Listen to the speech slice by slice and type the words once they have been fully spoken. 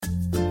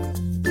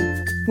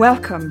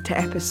Welcome to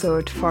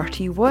episode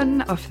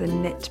 41 of the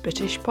Knit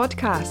British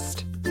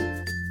podcast.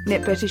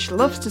 Knit British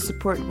loves to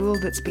support wool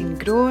that's been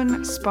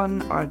grown,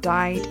 spun or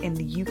dyed in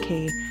the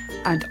UK,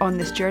 and on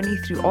this journey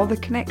through all the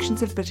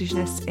connections of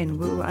Britishness in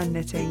wool and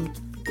knitting,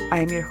 I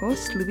am your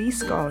host, Louise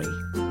Scully.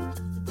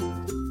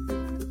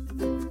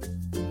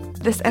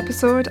 This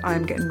episode,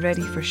 I'm getting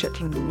ready for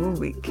Shetland Wool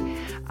Week,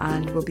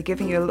 and we'll be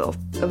giving you a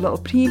little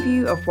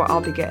preview of what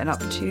I'll be getting up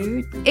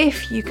to.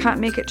 If you can't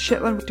make it to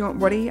Shetland, don't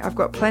worry, I've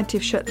got plenty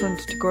of Shetland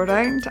to go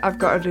around. I've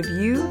got a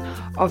review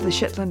of the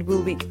Shetland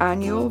Wool Week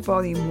Annual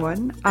Volume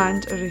 1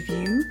 and a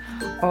review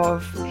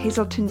of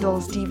Hazel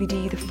Tyndall's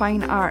DVD, The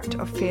Fine Art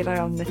of Fair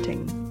Isle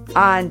Knitting.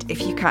 And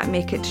if you can't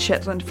make it to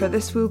Shetland for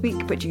this Wool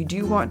Week, but you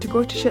do want to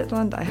go to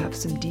Shetland, I have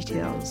some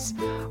details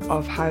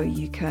of how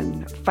you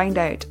can find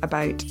out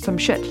about some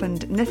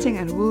Shetland knitting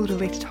and wool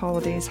related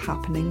holidays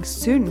happening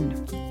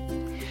soon.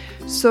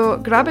 So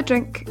grab a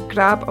drink,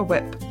 grab a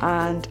whip,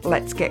 and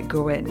let's get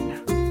going.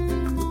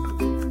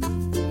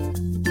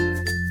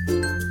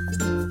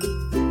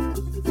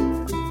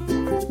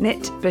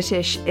 Knit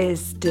British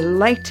is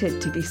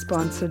delighted to be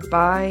sponsored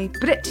by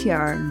Brit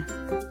Yarn.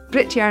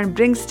 Brit Yarn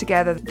brings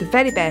together the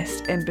very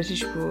best in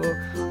British wool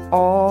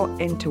all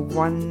into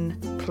one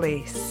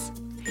place.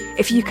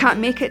 If you can't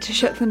make it to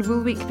Shetland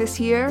Wool Week this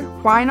year,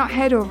 why not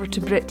head over to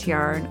Brit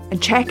Yarn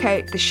and check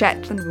out the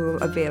Shetland wool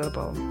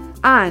available?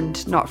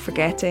 And not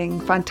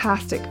forgetting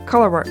fantastic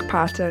colourwork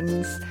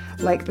patterns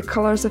like the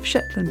Colours of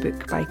Shetland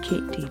book by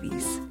Kate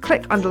Davies.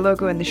 Click on the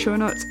logo in the show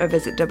notes or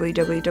visit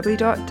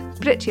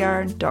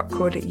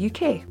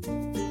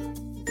www.brityarn.co.uk.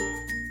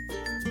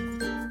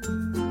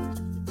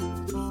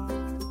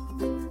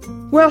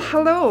 Well,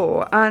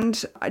 hello,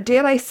 and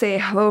dare I say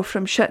hello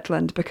from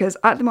Shetland, because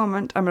at the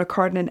moment I'm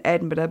recording in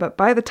Edinburgh, but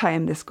by the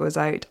time this goes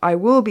out, I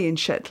will be in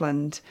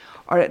Shetland,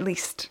 or at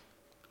least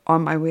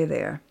on my way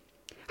there.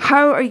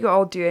 How are you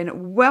all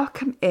doing?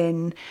 Welcome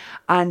in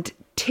and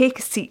take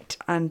a seat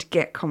and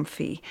get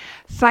comfy.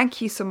 Thank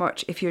you so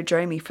much if you're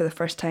joining me for the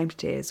first time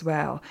today as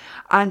well.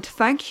 And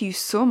thank you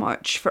so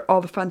much for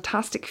all the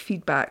fantastic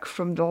feedback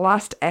from the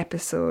last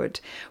episode,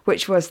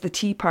 which was the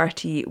tea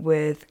party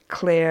with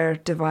Claire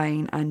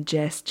Devine and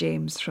Jess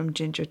James from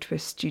Ginger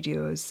Twist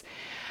Studios.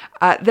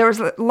 There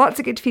was lots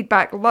of good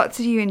feedback, lots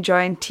of you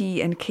enjoying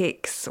tea and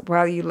cakes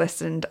while you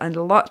listened, and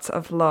lots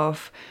of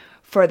love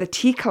for the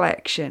tea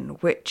collection,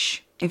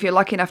 which, if you're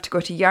lucky enough to go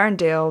to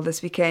Yarndale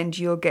this weekend,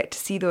 you'll get to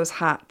see those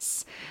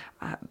hats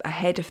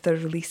ahead of their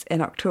release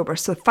in October.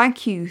 So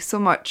thank you so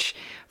much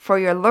for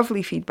your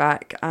lovely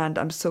feedback, and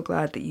I'm so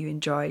glad that you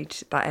enjoyed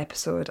that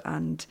episode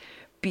and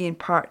being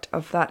part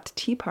of that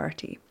tea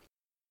party.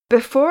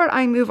 Before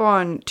I move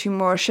on to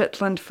more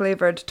Shetland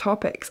flavoured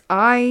topics,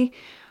 I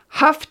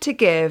have to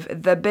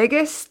give the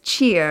biggest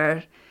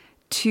cheer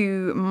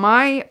to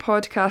my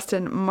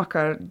podcasting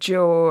mucker,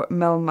 Joe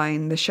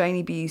Milmine, the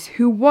Shiny Bees,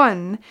 who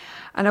won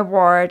an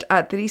award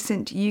at the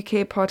recent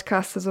UK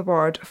Podcasters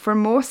Award for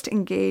Most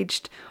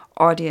Engaged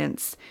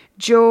Audience.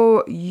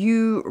 Joe,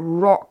 you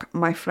rock,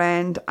 my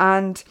friend,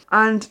 and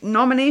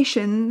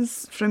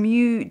nominations from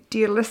you,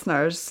 dear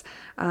listeners.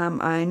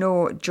 I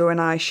know Joe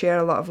and I share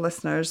a lot of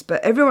listeners,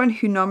 but everyone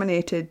who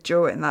nominated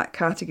Joe in that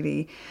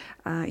category,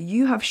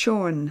 you have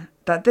shown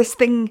that this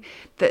thing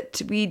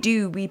that we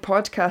do, we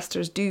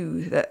podcasters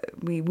do, that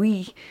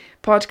we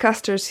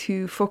podcasters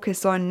who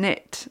focus on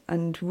knit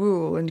and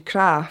wool and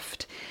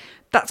craft,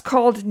 that's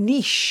called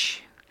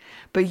niche.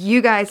 But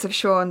you guys have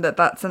shown that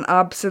that's an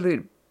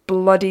absolute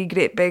bloody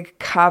great big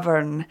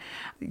cavern.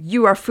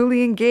 You are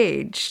fully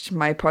engaged,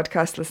 my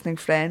podcast listening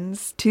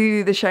friends,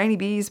 to the Shiny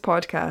Bees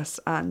podcast,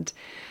 and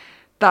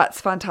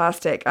that's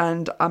fantastic.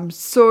 And I'm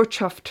so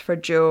chuffed for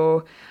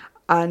Jo,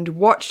 and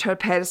watched her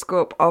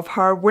Periscope of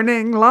her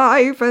winning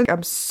live, and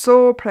I'm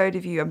so proud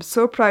of you. I'm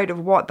so proud of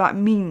what that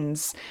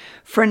means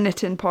for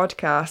knitting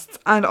podcasts.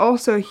 And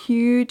also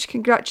huge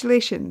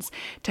congratulations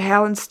to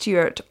Helen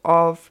Stewart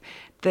of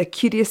the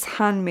Curious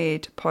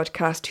Handmade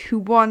podcast, who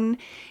won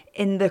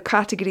in the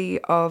category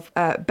of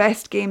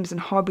Best Games and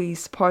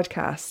Hobbies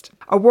podcast.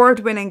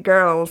 Award-winning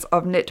girls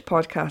of knit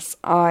podcasts,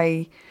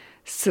 I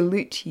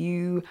salute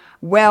you.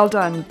 Well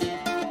done.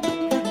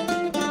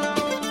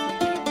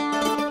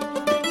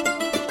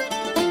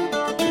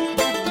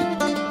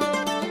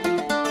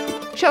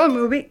 Shetland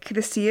Wool Week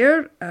this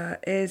year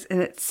is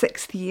in its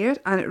 6th year,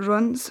 and it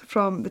runs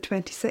from the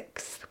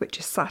 26th, which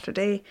is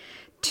Saturday,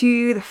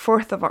 to the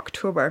 4th of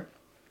October.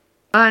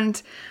 And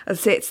as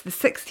I say, it's the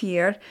 6th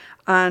year,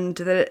 and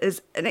there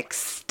is an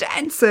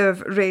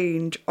extensive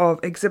range of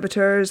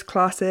exhibitors,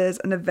 classes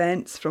and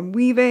events from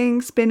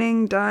weaving,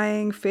 spinning,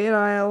 dyeing, Fair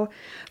Isle,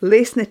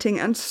 lace knitting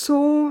and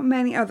so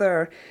many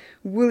other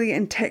woolly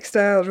and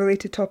textile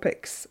related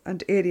topics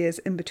and areas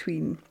in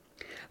between.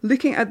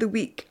 Looking at the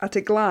week at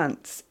a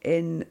glance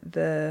in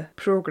the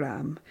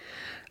programme,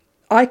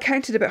 I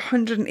counted about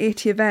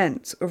 180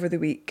 events over the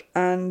week,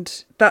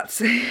 and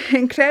that's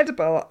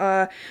incredible.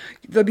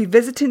 There'll be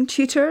visiting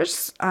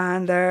tutors,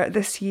 and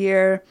this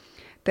year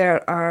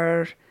there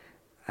are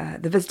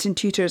The visiting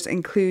tutors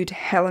include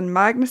Helen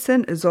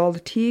Magnuson,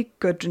 Isolde Teague,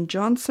 Gudrun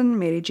Johnson,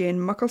 Mary Jane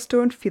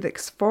Mucklestone,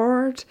 Felix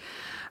Ford,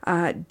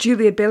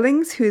 Julia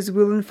Billings, who is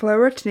Woolen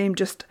Flower, to name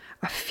just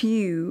a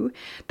few.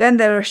 Then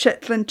there are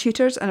Shetland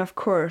tutors, and of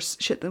course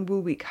Shetland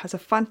Wool Week has a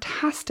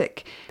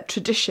fantastic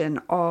tradition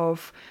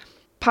of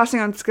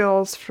passing on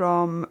skills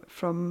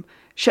from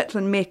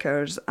Shetland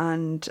makers,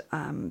 and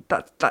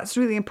that's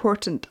really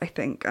important, I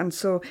think. And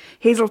so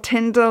Hazel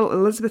Tyndall,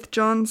 Elizabeth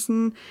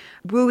Johnson,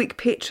 Wool Week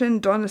patron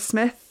Donna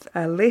Smith,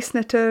 lace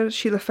knitter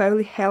Sheila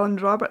Fowley, Helen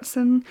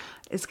Robertson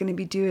is going to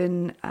be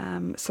doing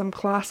some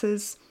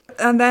classes.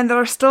 And then there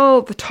are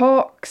still the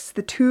talks,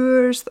 the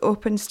tours, the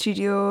open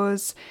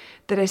studios.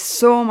 There is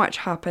so much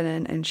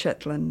happening in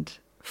Shetland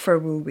for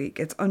Wool Week.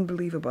 It's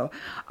unbelievable.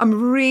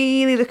 I'm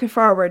really looking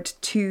forward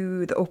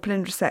to the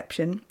opening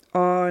reception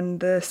on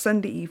the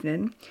Sunday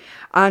evening.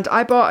 And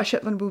I bought a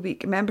Shetland Wool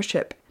Week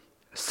membership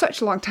such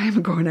a long time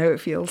ago now,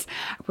 it feels,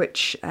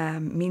 which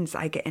means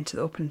I get into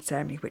the opening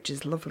ceremony, which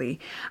is lovely.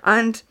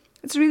 And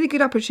it's a really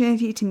good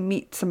opportunity to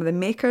meet some of the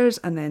makers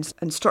and then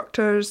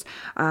instructors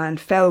and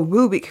fellow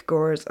Wool Week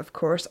goers, of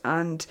course.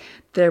 And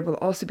there will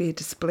also be a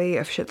display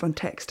of Shetland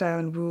textile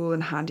and wool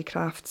and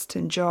handicrafts to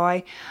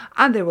enjoy.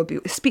 And there will be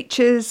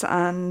speeches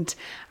and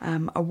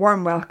a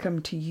warm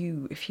welcome to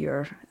you if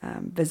you're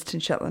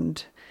visiting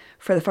Shetland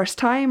for the first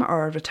time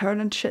or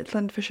returning to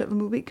Shetland for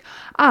Shetland Wool Week.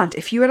 And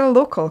if you are a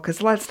local,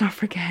 because let's not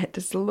forget,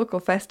 it's a local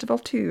festival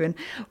too, and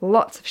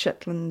lots of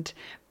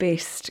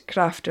Shetland-based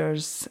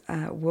crafters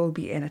will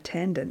be in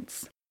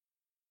attendance.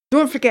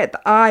 Don't forget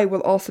that I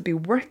will also be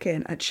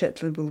working at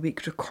Shetland Wool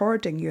Week,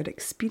 recording your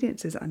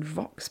experiences and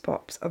vox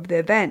pops of the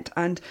event.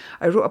 And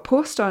I wrote a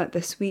post on it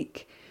this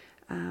week.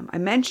 I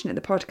mentioned it in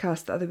the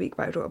podcast the other week,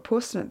 but I wrote a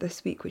post on it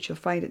this week, which you'll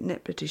find at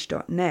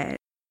knitbritish.net.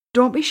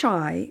 Don't be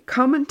shy.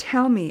 Come and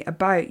tell me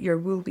about your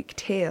Wool Week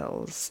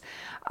tales.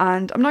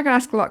 And I'm not going to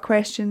ask a lot of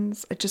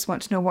questions. I just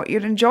want to know what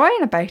you're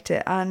enjoying about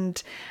it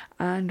and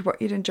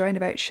what you're enjoying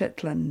about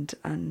Shetland.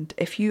 And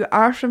if you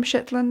are from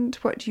Shetland,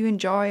 what do you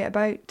enjoy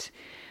about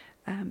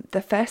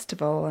the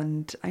festival?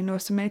 And I know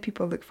so many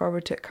people look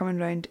forward to it coming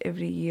round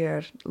every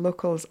year,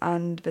 locals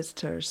and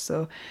visitors.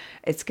 So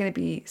it's going to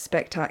be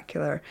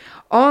spectacular.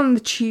 On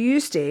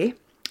the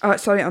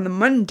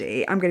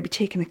Monday, I'm going to be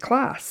taking a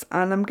class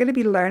and I'm going to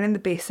be learning the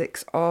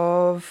basics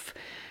of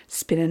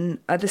spinning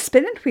the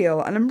spinning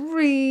wheel. And I'm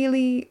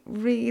really,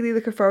 really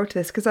looking forward to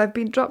this because I've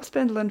been drop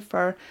spindling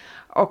for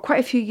quite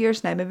a few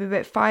years now, maybe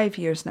about 5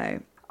 years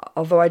now,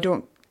 although I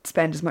don't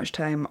spend as much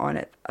time on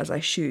it as I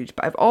should.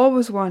 But I've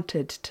always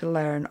wanted to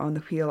learn on the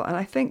wheel. And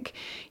I think,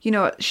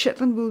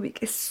 Shetland Wool Week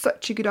is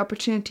such a good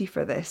opportunity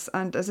for this.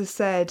 And as I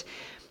said,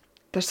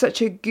 there's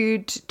such a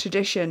good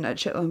tradition at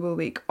Shetland Wool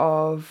Week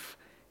of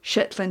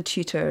Shetland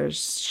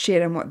tutors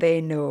sharing what they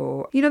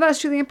know.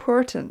 That's really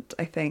important,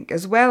 I think,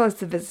 as well as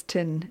the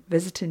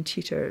visiting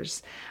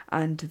tutors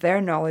and their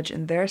knowledge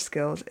and their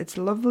skills. It's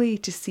lovely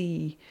to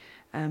see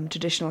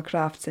traditional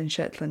crafts in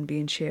Shetland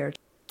being shared.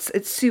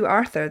 It's Sue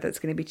Arthur that's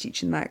going to be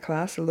teaching that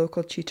class, a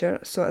local tutor.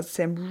 So as I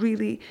say, I'm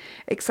really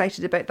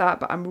excited about that,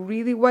 but I'm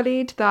really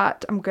worried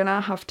that I'm going to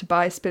have to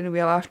buy a spinning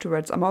wheel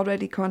afterwards. I'm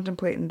already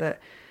contemplating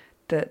that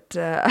that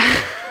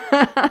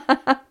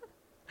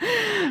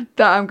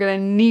I'm going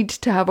to need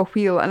to have a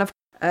wheel. And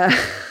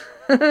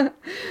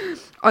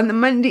on the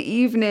Monday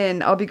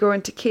evening, I'll be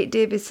going to Kate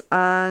Davis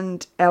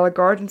and Ella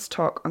Gordon's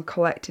talk on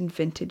collecting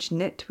vintage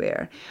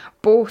knitwear.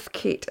 Both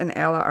Kate and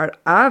Ella are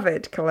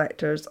avid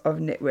collectors of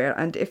knitwear,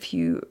 and if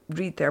you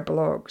read their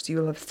blogs,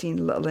 you'll have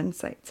seen little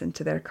insights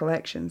into their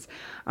collections.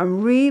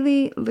 I'm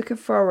really looking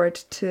forward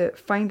to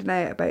finding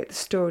out about the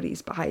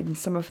stories behind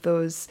some of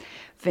those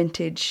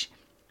vintage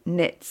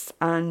knits,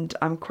 and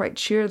I'm quite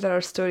sure there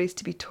are stories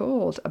to be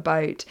told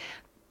about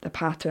the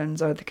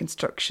patterns or the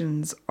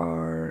constructions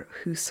or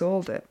who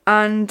sold it.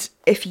 And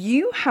if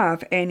you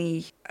have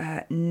any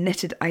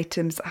knitted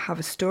items that have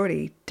a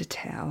story to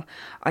tell,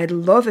 I'd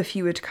love if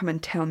you would come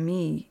and tell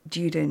me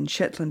during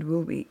Shetland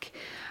Wool Week.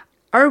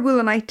 Our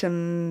woolen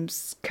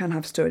items can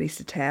have stories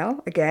to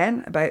tell,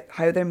 again, about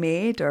how they're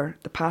made or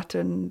the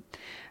pattern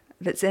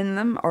that's in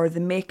them, or the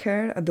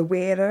maker or the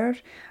wearer.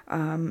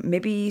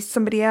 Maybe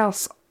somebody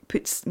else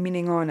puts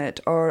meaning on it,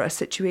 or a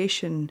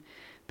situation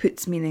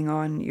puts meaning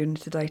on your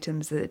knitted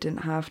items that it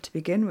didn't have to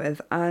begin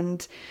with.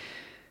 And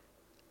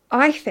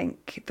I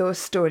think those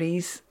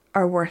stories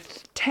are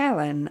worth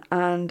telling.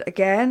 And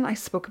again, I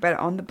spoke about it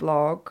on the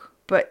blog,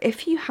 but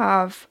if you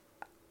have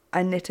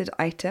a knitted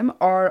item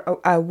or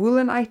a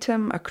woolen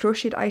item, a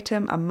crocheted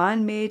item, a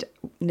man-made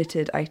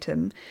knitted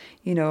item,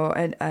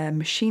 a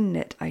machine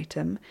knit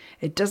item,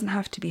 it doesn't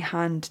have to be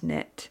hand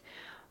knit.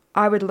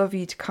 I would love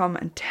you to come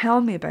and tell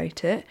me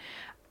about it,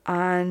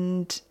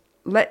 and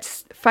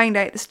let's find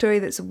out the story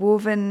that's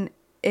woven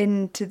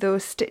into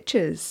those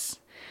stitches.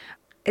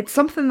 It's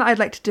something that I'd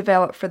like to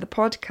develop for the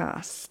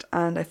podcast,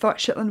 and I thought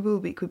Shetland Wool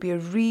Week would be a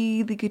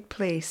really good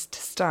place to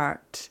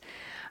start.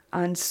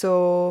 And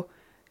so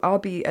I'll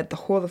be at the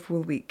whole of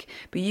Wool Week,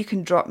 but you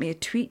can drop me a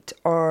tweet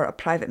or a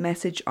private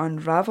message on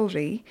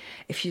Ravelry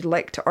if you'd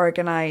like to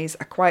organise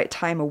a quiet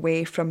time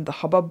away from the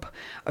hubbub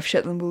of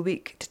Shetland Wool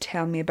Week to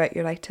tell me about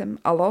your item.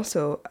 I'll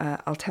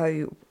tell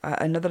you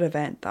another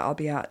event that I'll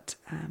be at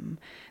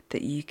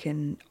that you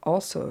can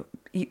also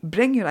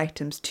bring your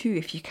items to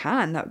if you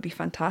can. That would be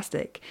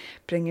fantastic.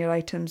 Bring your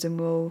items and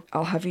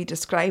I'll have you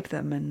describe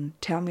them and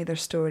tell me their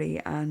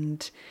story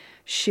and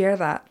share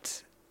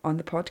that on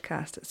the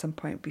podcast at some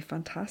point. Would be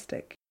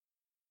fantastic.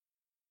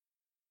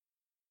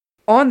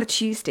 On the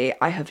Tuesday,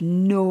 I have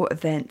no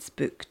events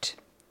booked,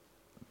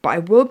 but I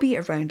will be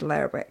around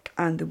Lerwick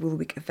and the Wool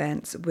Week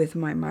events with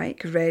my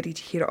mic, ready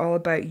to hear all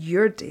about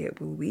your day at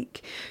Wool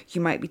Week.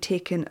 You might be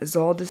taking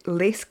Isolde's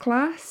lace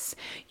class,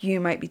 you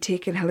might be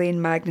taking Helene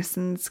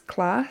Magnusson's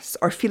class,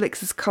 or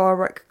Felix's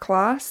colourwork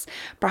class.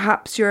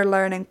 Perhaps you're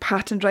learning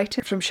pattern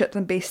writing from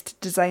Shetland-based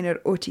designer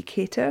Oti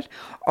Cater,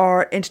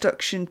 or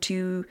introduction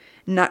to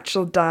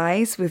natural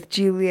dyes with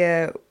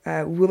Julia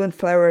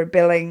Woolenflower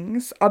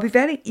Billings. I'll be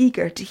very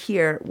eager to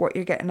hear what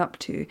you're getting up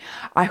to.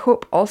 I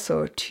hope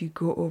also to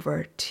go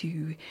over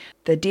to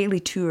the daily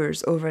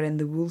tours over in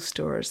the wool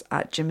stores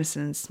at Jimison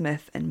and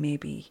Smith and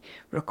maybe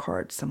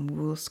record some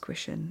wool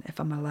squishing if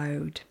I'm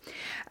allowed.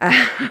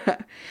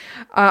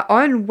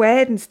 On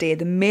Wednesday,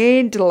 the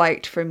main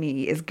delight for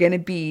me is going to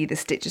be the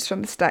Stitches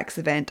from the Stacks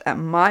event at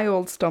my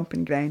old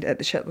stomping ground at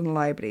the Shetland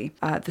Library.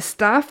 The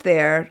staff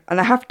there, and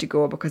I have to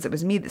go because it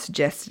was me that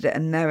suggested it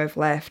and now I've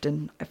left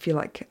and I feel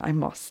like I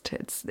must.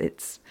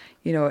 It's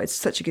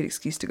such a good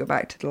excuse to go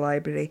back to the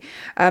library.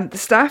 The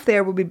staff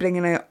there will be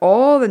bringing out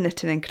all the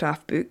knitting and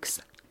craft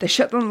books. The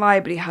Shetland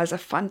Library has a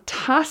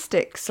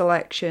fantastic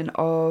selection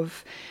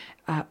of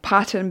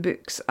pattern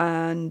books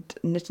and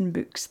knitting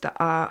books that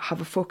have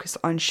a focus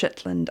on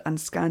Shetland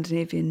and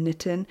Scandinavian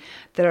knitting.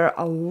 There are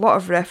a lot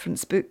of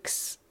reference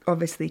books,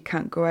 obviously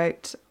can't go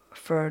out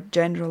for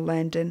general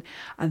lending,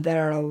 and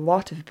there are a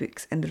lot of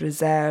books in the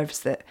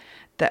reserves that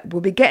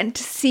we'll be getting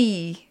to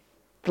see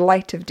the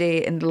light of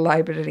day in the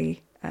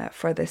library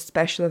for this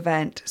special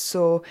event.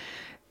 So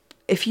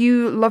if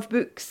you love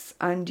books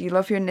and you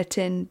love your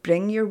knitting,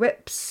 bring your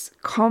whips,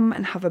 come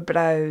and have a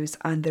browse,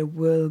 and there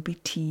will be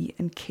tea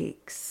and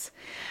cakes.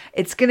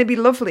 It's going to be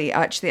lovely,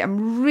 actually.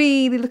 I'm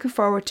really looking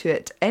forward to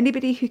it.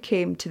 Anybody who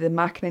came to the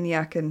Mackin and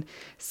Yakin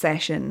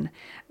session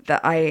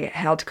that I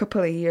held a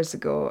couple of years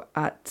ago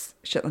at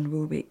Shetland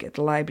Wool Week at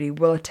the library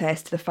will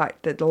attest to the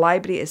fact that the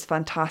library is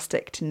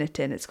fantastic to knit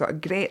in. It's got a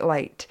great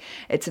light.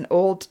 It's an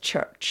old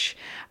church,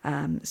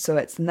 so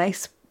it's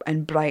nice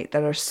and bright.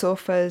 There are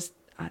sofas.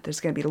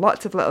 There's going to be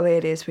lots of little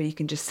areas where you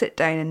can just sit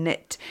down and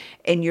knit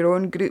in your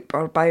own group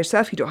or by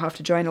yourself. You don't have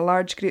to join a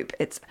large group.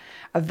 It's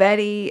a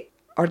very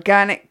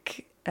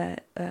organic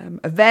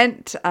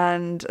event,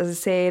 and as I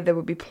say, there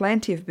will be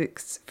plenty of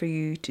books for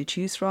you to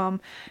choose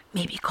from,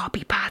 maybe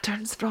copy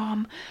patterns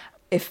from,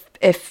 if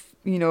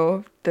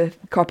the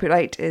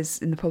copyright is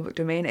in the public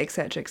domain,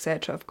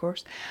 etc, of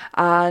course.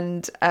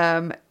 And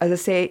as I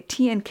say,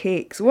 tea and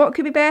cakes. What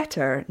could be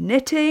better?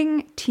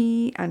 Knitting,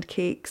 tea and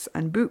cakes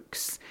and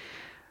books.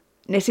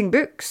 Knitting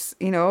books,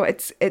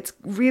 it's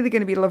really going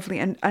to be lovely,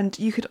 and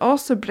you could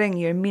also bring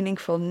your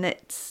meaningful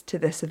knits to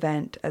this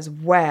event as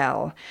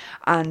well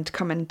and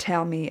come and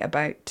tell me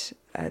about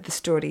the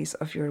stories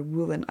of your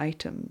woolen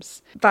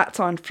items. That's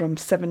on from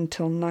 7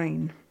 till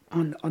 9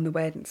 on the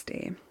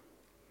Wednesday.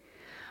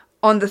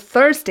 On the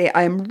Thursday,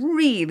 I am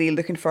really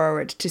looking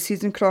forward to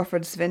Susan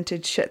Crawford's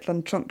Vintage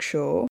Shetland Trunk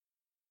Show,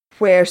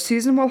 where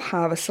Susan will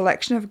have a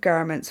selection of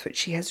garments which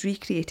she has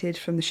recreated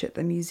from the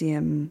Shetland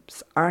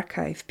Museum's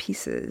archive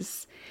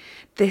pieces.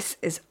 This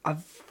is a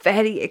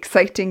very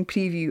exciting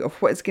preview of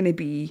what is going to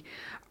be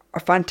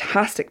a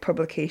fantastic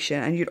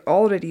publication, and you're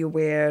already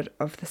aware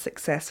of the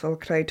successful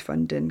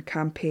crowdfunding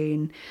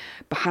campaign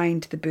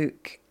behind the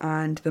book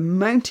and the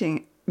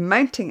mounting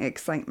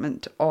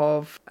excitement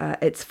of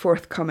its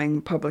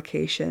forthcoming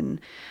publication.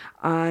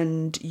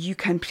 And you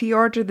can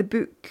pre-order the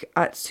book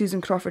at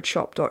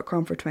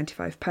susancrawfordshop.com for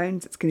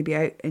 £25. It's going to be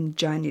out in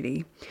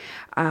January.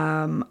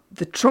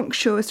 The trunk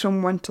show is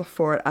from 1 till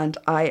 4, and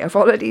I have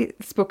already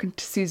spoken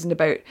to Susan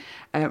about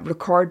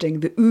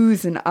recording the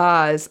oohs and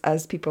ahs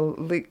as people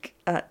look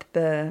at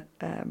the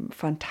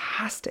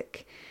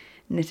fantastic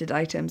knitted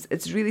items.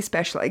 It's really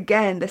special.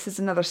 Again, this is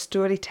another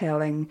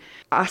storytelling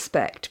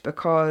aspect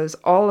because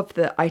all of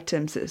the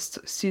items that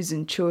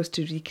Susan chose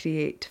to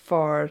recreate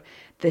for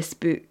this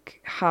book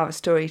have a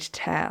story to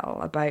tell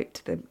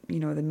about the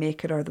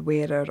maker or the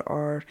wearer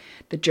or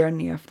the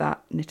journey of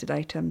that knitted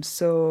item.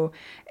 So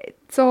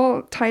it's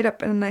all tied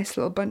up in a nice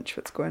little bunch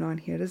what's going on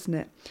here, isn't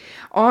it?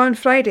 On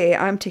Friday,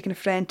 I'm taking a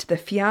friend to the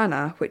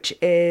Fianna, which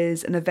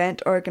is an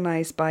event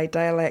organised by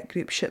dialect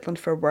group Shetland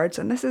for Words,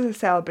 and this is a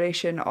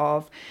celebration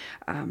of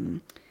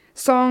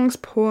songs,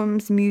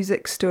 poems,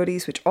 music,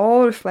 stories, which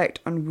all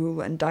reflect on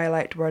wool and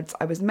dialect words.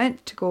 I was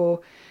meant to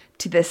go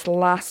to this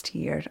last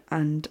year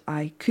and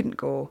I couldn't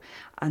go,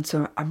 and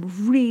so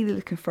I'm really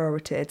looking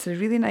forward to it. It's a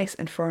really nice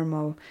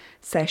informal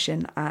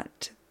session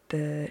at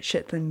the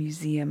Shetland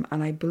Museum,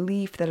 and I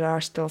believe there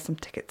are still some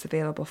tickets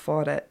available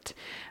for it.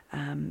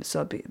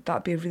 So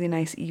that'd be a really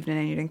nice evening,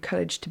 and you're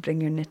encouraged to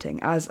bring your knitting,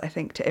 as I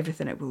think to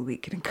everything at Wool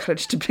Week, you're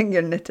encouraged to bring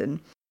your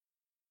knitting.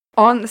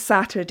 On the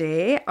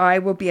Saturday, I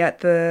will be at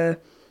the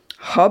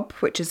Hub,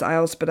 which is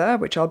Islesborough,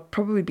 which I'll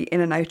probably be in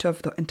and out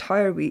of the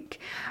entire week,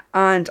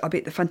 and I'll be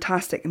at the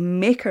fantastic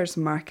Makers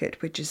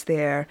Market, which is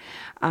there.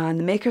 And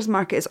the Makers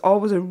Market is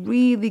always a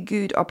really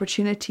good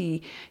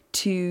opportunity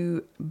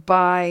to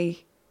buy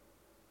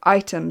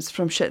items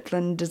from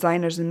Shetland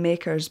designers and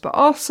makers, but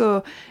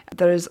also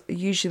there's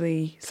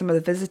usually some of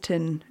the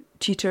visiting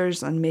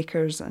tutors and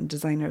makers and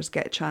designers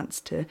get a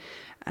chance to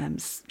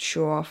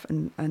show off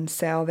and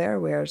sell their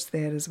wares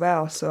there as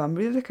well. So I'm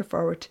really looking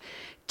forward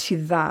to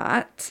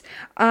that.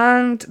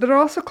 And there are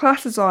also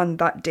classes on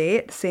that day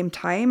at the same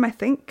time. I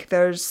think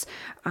there's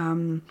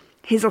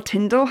Hazel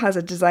Tyndall has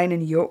a design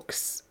in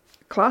yokes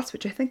class,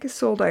 which I think is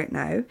sold out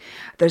now.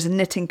 There's a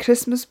knitting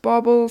Christmas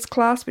baubles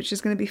class, which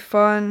is going to be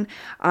fun,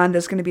 and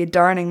there's going to be a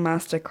darning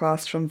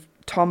masterclass from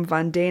Tom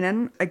Van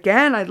Danen.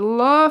 Again, I'd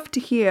love to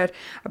hear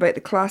about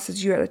the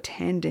classes you are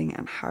attending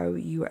and how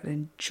you are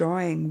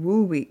enjoying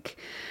Wool Week.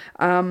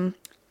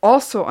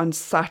 Also on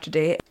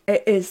Saturday,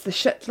 it is the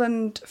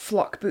Shetland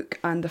Flock Book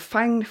and the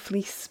Fine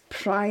Fleece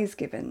prize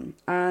giving.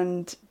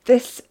 And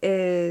this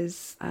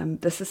is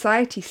the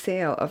society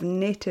sale of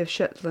native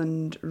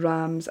Shetland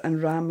rams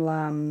and ram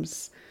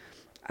lambs.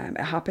 It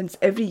happens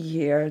every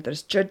year.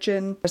 There's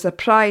judging. There's a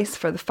prize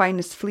for the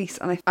finest fleece,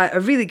 and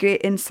a really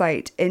great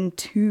insight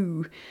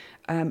into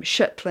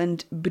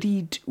Shetland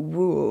breed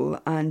wool,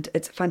 and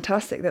it's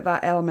fantastic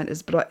that element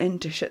is brought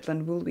into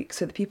Shetland Wool Week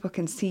so that people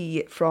can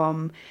see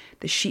from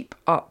the sheep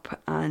up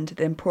and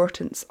the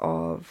importance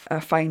of a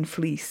fine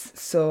fleece.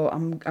 So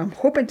I'm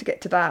hoping to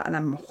get to that, and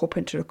I'm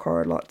hoping to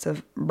record lots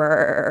of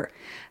brr.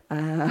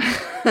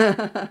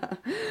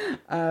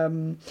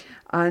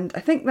 And I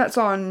think that's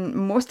on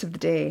most of the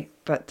day,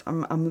 but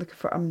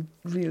I'm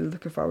really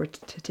looking forward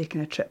to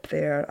taking a trip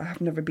there. I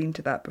have never been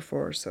to that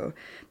before, so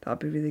that'll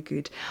be really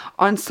good.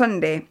 On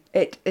Sunday,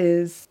 it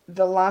is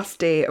the last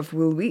day of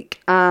Wool Week,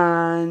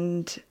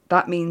 and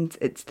that means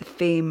it's the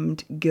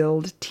famed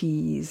Guild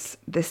Teas.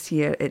 This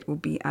year it will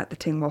be at the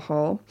Tingwell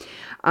Hall.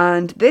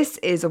 And this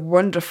is a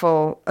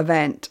wonderful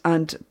event,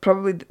 and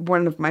probably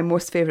one of my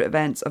most favourite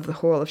events of the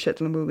whole of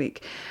Shetland Wool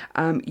Week.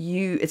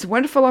 It's a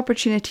wonderful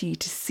opportunity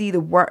to see the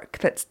work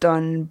that's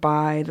done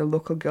by the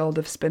local Guild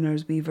of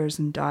Spinners, Weavers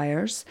and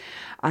Dyers.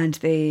 And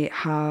they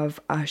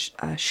have a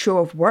show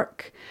of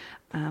work,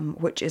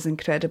 which is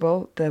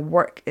incredible. The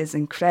work is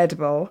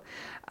incredible.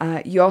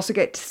 You also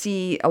get to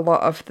see a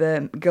lot of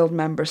the guild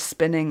members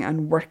spinning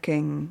and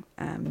working,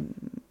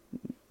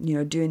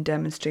 doing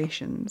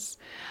demonstrations.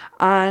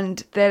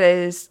 And there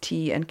is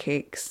tea and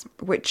cakes,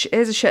 which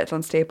is a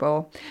Shetland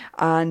staple.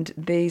 And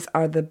these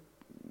are the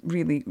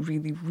really,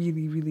 really,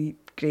 really, really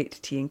great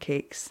tea and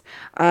cakes.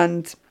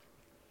 And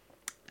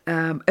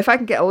if I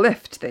can get a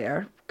lift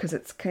there, because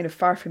it's kind of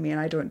far from me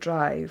and I don't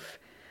drive,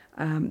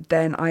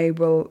 then I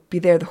will be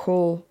there the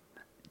whole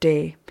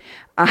day.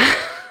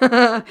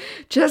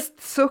 Just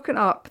soaking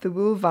up the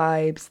wool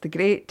vibes, the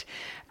great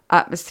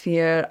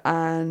atmosphere,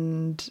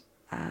 and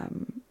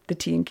the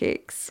tea and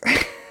cakes.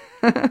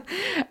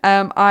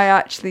 I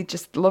actually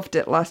just loved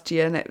it last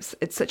year, and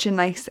it's such a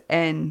nice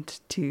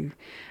end to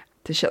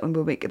Shetland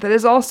Wool Week. There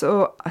is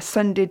also a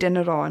Sunday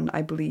dinner on,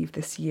 I believe,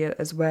 this year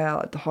as well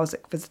at the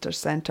Hossick Visitor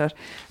Centre,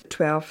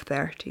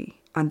 12:30.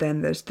 And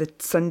then there's the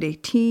Sunday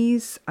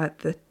teas at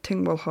the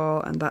Tingwell Hall,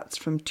 and that's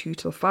from 2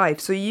 till 5.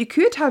 So you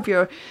could have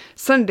your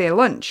Sunday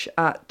lunch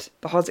at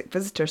the Hossick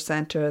Visitor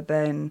Centre,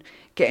 then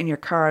get in your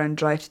car and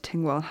drive to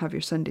Tingwell and have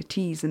your Sunday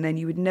teas, and then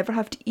you would never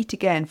have to eat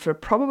again for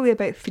probably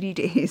about 3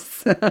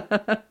 days.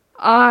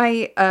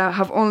 I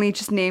have only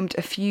just named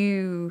a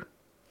few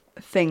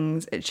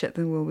things at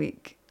Shetland Wool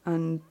Week,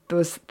 and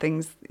those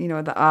things,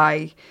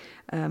 that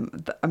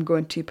I'm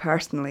going to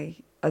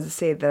personally. As I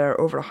say, there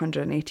are over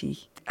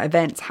 180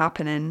 events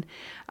happening,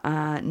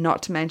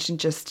 not to mention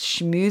just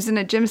schmoozing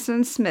at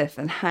Jimison Smith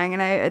and hanging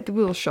out at the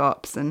wool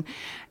shops and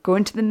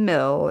going to the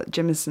mill at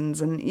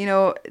Jimison's. And,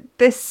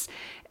 this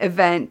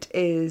event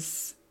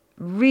is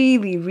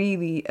really,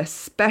 really a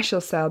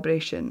special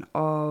celebration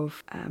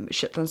of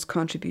Shetland's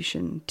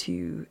contribution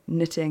to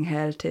knitting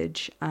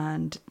heritage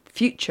and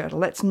future.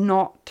 Let's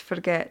not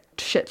forget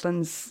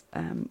Shetland's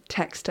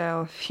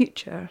textile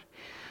future.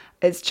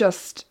 It's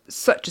just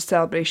such a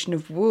celebration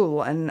of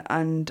wool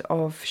and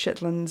of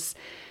Shetland's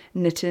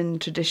knitting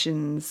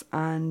traditions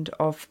and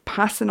of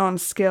passing on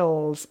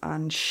skills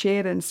and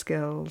sharing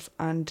skills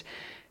and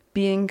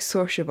being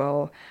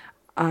sociable.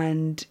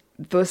 And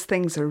those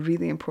things are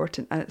really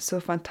important, and it's so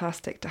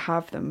fantastic to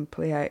have them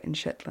play out in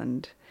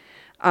Shetland.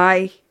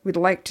 I would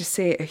like to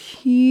say a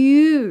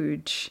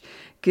huge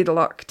good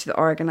luck to the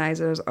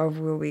organisers of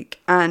Wool Week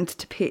and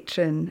to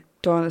patron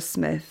Donna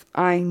Smith.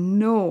 I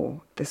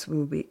know this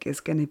Wool Week is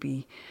going to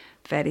be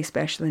very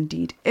special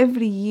indeed.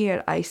 Every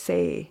year I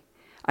say,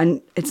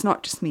 and it's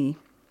not just me,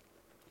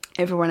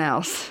 everyone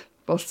else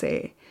will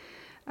say,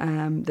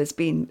 It's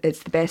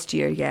the best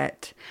year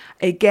yet.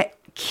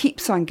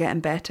 Keeps on getting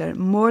better.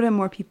 More and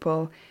more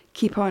people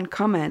keep on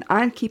coming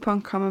and keep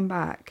on coming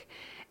back.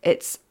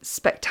 It's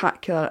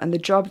spectacular, and the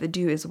job they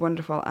do is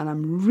wonderful, and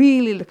I'm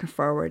really looking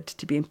forward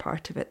to being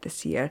part of it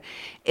this year.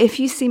 If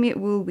you see me at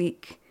Wool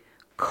Week,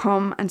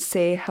 come and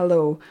say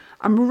hello.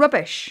 I'm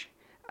rubbish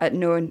at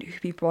knowing who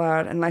people are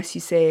unless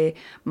you say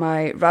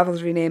my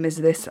Ravelry name is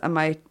this and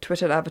my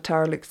Twitter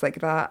avatar looks like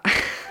that.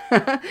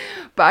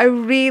 But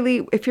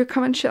if you're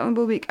coming to Shetland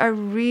Wool Week, I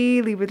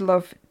really would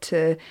love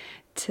to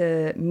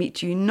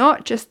meet you,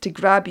 not just to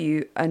grab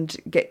you and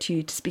get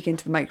you to speak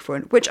into the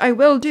microphone, which I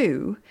will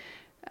do.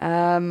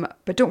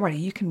 But don't worry,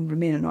 you can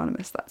remain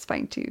anonymous. That's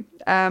fine too.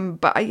 I'm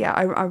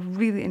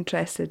really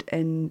interested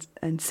in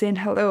saying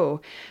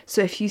hello.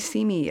 So if you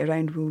see me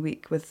around Wool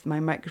Week with my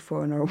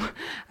microphone, or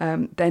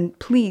then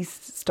please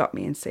stop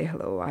me and say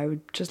hello. I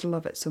would just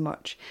love it so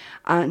much.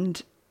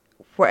 And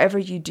whatever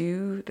you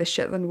do this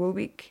Shetland Wool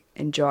Week,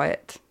 enjoy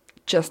it.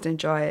 Just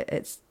enjoy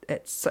it.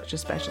 It's such a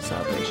special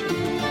celebration.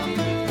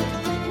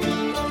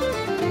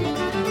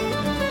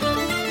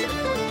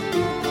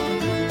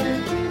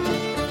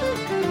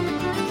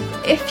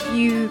 If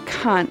you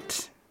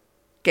can't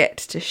get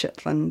to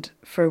Shetland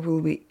for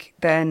Wool Week,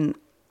 then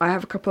I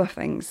have a couple of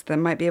things that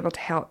might be able to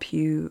help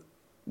you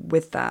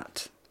with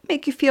that.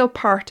 Make you feel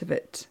part of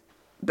it.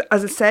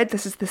 As I said,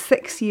 this is the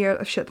 6th year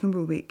of Shetland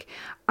Wool Week,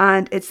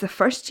 and it's the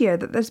first year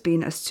that there's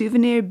been a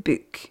souvenir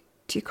book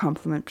to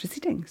complement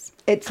proceedings.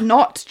 It's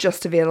not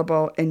just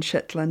available in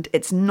Shetland.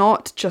 It's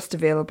not just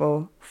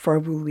available for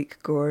Wool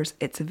Week goers.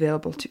 It's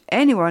available to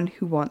anyone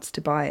who wants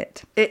to buy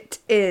it. It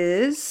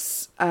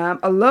is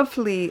a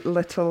lovely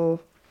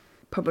little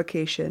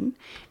publication.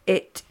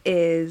 It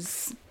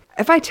is,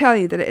 if I tell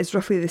you that it is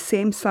roughly the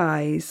same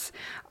size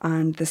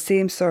and the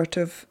same sort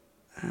of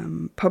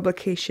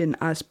publication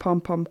as Pom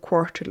Pom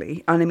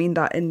Quarterly, and I mean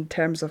that in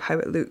terms of how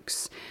it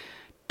looks,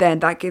 then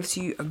that gives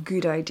you a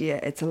good idea.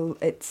 It's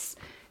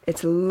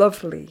a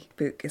lovely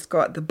book. It's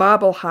got the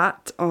Babel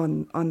hat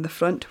on the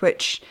front,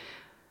 which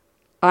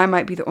I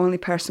might be the only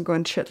person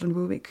going to Shetland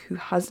Wool Week who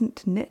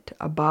hasn't knit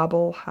a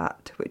Babel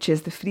hat, which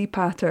is the free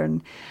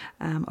pattern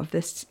of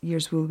this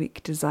year's Wool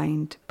Week,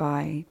 designed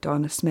by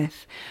Donna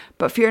Smith.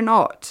 But fear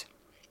not,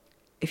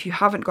 if you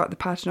haven't got the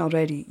pattern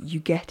already, you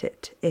get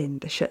it in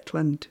the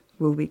Shetland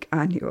Wool Week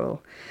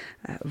Annual,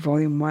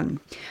 Volume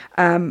 1.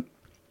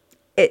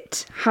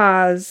 It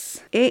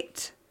has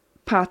 8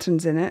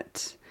 patterns in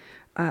it,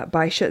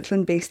 by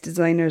Shetland-based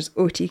designers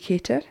O.T.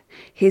 Cater,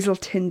 Hazel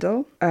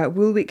Tyndall,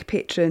 Wool Week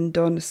patron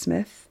Donna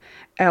Smith,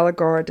 Ella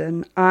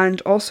Gordon,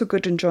 and also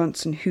Gudrun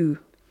Johnson, who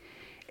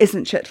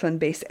isn't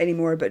Shetland-based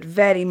anymore, but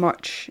very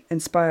much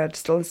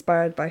still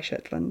inspired by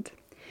Shetland.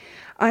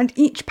 And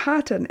each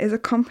pattern is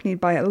accompanied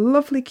by a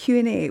lovely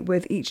Q&A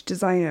with each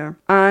designer.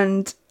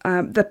 And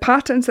the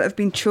patterns that have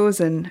been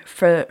chosen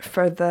for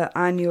the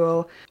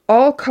annual,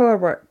 all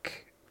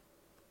colourwork,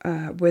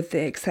 with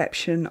the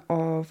exception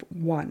of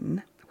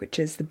one, which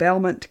is the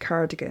Belmont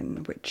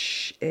cardigan,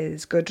 which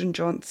is Gudrun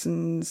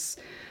Johnson's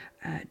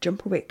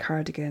jumper weight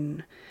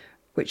cardigan,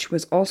 which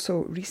was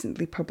also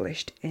recently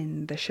published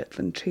in the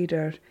Shetland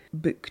Trader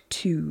Book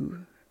 2,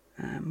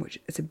 which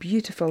is a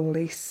beautiful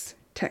lace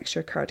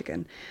texture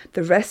cardigan.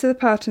 The rest of the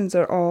patterns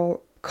are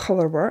all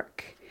colour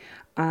work,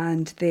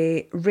 and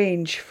they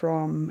range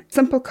from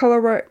simple colour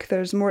work,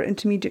 there's more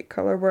intermediate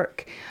colour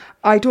work.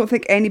 I don't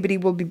think anybody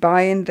will be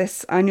buying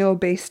this annual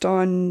based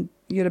on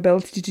your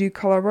ability to do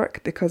colour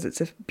work, because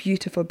it's a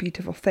beautiful,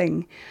 beautiful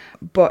thing.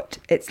 But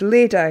it's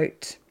laid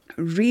out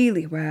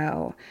really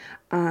well,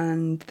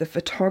 and the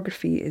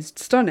photography is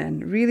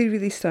stunning, really,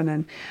 really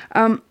stunning.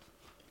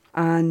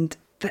 And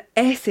the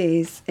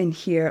essays in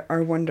here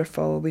are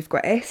wonderful. We've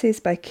got essays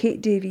by Kate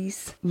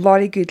Davies,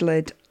 Laurie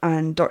Goodlid,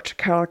 and Dr.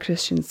 Carol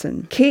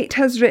Christensen. Kate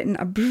has written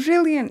a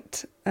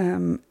brilliant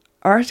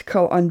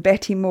article on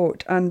Betty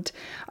Mote, and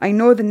I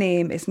know the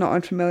name is not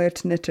unfamiliar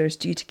to knitters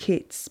due to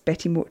Kate's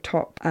Betty Mote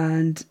top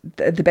and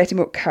the Betty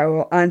Mote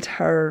cowl, and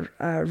her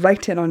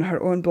writing on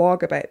her own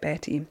blog about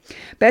Betty.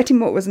 Betty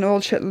Mote was an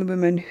old Shetland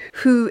woman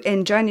who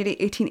in January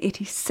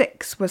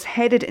 1886 was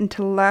headed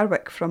into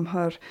Lerwick from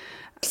her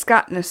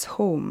Scatness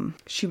home.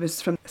 She was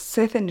from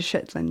South End of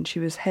Shetland. She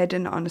was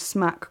heading on a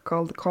smack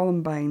called the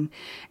Columbine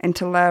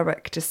into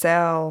Lerwick to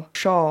sell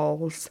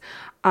shawls,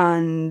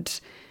 and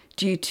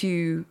due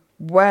to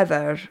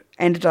weather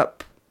ended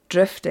up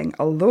drifting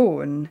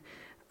alone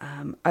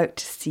out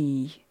to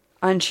sea,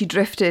 and she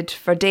drifted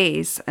for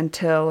days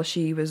until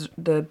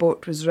the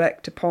boat was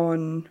wrecked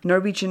upon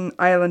Norwegian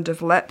island of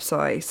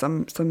Lepsøy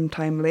some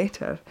time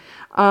later.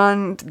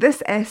 And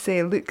this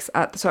essay looks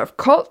at the sort of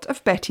cult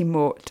of Betty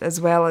Mote as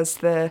well as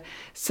the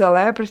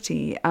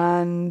celebrity,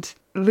 and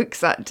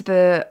looks at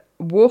the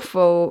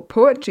woeful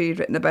poetry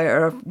written about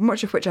her,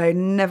 much of which I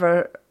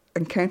never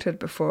encountered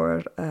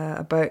before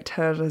about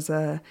her as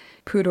a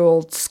poor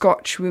old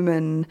Scotch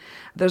woman.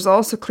 There's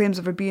also claims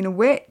of her being a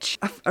witch.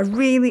 A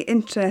really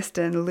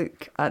interesting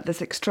look at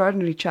this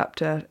extraordinary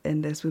chapter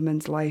in this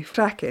woman's life.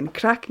 Cracking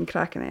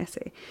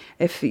essay.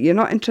 If you're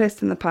not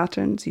interested in the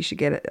patterns, you should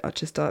get it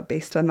just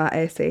based on that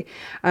essay.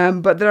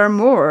 But there are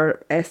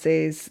more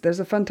essays. There's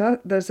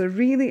a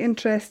really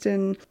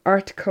interesting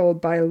article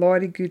by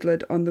Laurie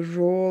Goodlad on the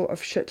role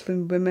of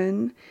Shetland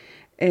women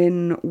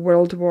in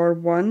World War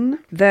I.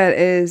 There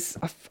is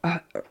a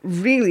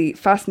really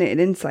fascinating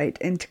insight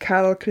into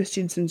Carol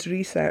Christensen's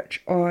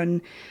research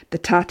on the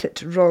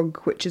Tattet rug,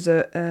 which is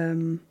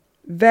a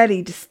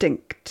very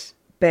distinct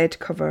bed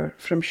cover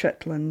from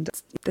Shetland.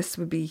 This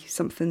would be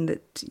something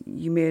that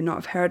you may not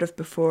have heard of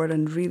before,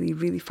 and really,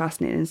 really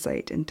fascinating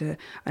insight into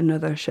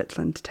another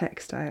Shetland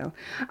textile.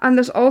 And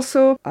there's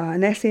also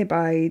an essay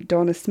by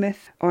Donna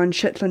Smith on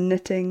Shetland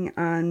knitting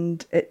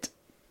and it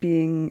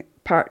being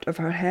part of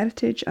her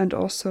heritage and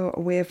also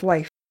a way of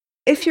life.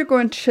 If you're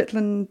going to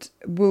Shetland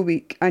Wool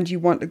Week and you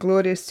want a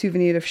glorious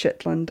souvenir of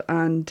Shetland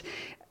and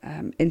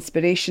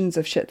inspirations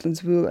of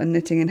Shetland's wool and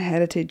knitting and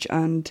heritage,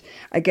 and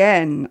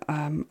again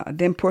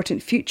the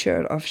important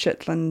future of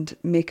Shetland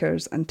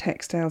makers and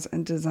textiles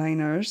and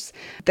designers,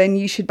 then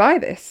you should buy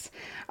this.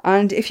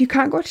 And if you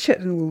can't go to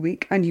Shetland Wool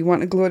Week and you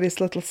want a glorious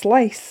little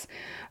slice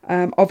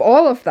of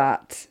all of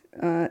that,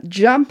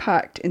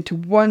 jam-packed into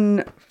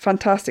one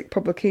fantastic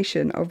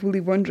publication of Woolly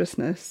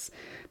Wondrousness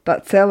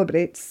that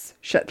celebrates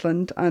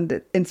Shetland and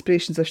the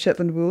inspirations of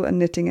Shetland wool and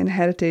knitting and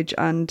heritage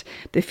and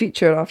the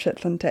future of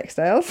Shetland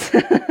textiles,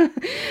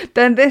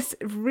 then this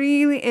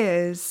really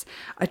is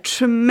a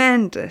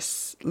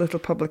tremendous little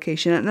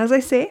publication. And as I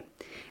say,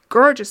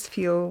 gorgeous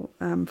feel,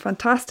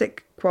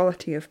 fantastic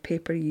quality of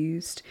paper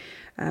used,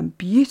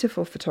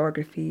 beautiful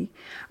photography,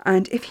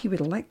 and if you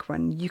would like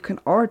one, you can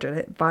order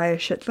it via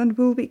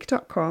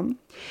shetlandwoolweek.com.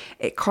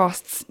 It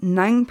costs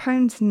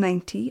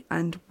 £9.90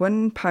 and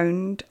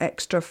 £1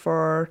 extra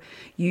for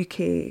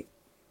UK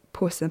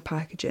post and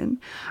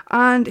packaging,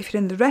 and if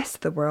you're in the rest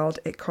of the world,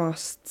 it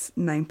costs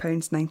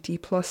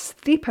 £9.90 plus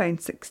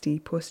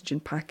 £3.60 postage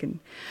and packing.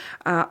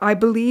 I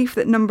believe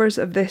that numbers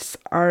of this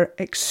are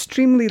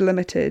extremely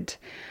limited,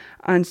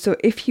 and so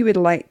if you would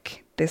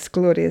like this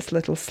glorious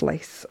little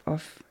slice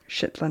of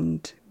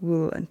Shetland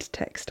wool and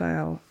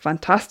textile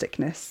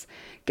fantasticness,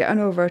 get on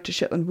over to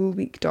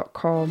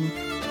shetlandwoolweek.com.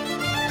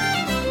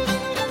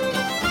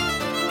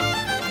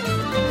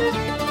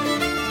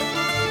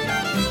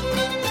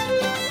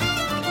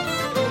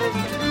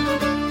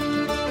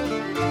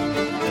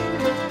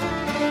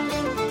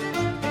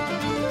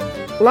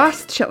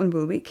 Last Shetland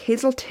Wool Week,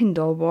 Hazel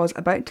Tyndall was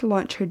about to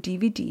launch her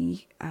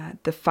DVD,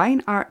 The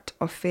Fine Art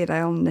of Fair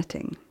Isle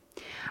Knitting.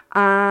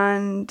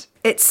 And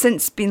it's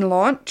since been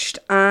launched,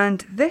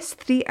 and this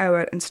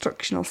 3-hour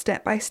instructional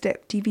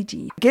step-by-step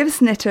DVD gives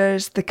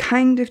knitters the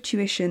kind of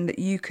tuition that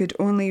you could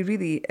only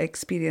really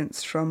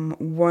experience from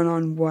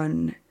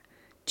one-on-one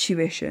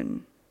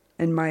tuition,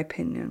 in my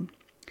opinion.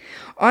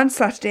 On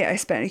Saturday, I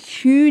spent a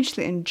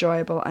hugely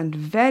enjoyable and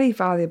very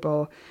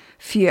valuable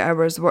few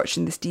hours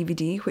watching this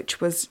DVD, which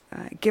was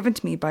given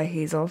to me by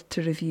Hazel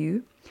to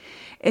review.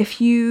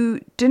 If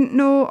you didn't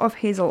know of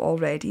Hazel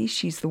already,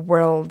 she's the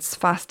world's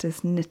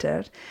fastest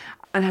knitter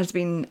and has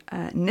been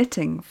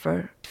knitting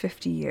for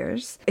 50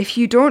 years. If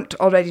you don't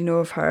already know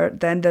of her,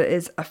 then there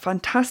is a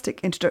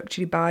fantastic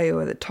introductory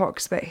bio that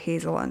talks about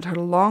Hazel and her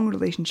long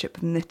relationship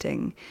with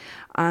knitting.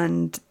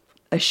 And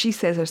as she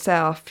says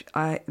herself,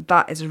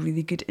 that is a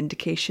really good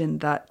indication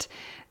that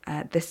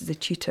this is a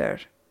tutor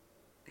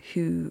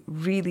who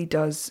really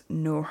does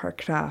know her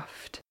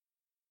craft.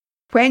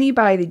 When you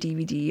buy the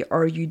DVD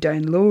or you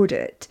download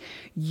it,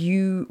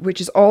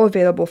 which is all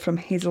available from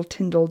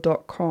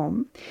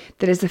hazeltyndall.com,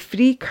 there is a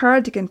free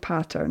cardigan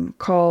pattern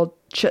called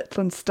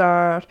Shetland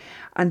Star,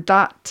 and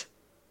that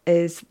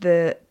is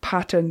the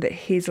pattern that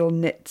Hazel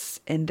knits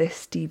in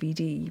this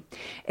DVD.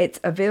 It's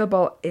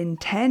available in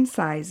 10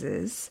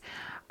 sizes,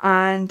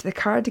 and the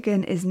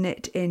cardigan is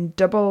knit in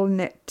double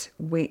knit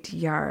weight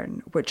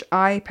yarn, which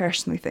I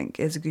personally think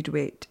is a good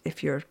weight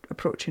if you're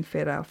approaching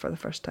Fair Isle for the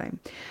first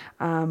time.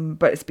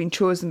 But it's been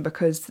chosen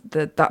because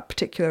that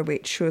particular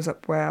weight shows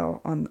up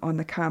well on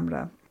the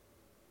camera.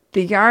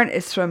 The yarn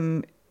is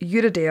from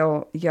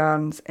Uredale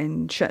Yarns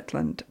in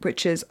Shetland,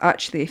 which is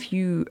actually, if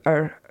you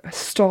are a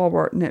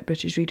stalwart Knit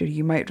British reader,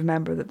 you might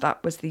remember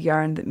that was the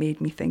yarn that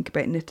made me think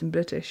about knitting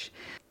British.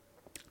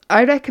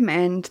 I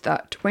recommend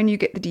that when you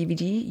get the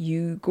DVD,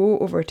 you go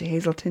over to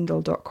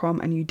hazeltyndall.com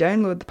and you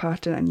download the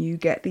pattern and you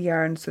get the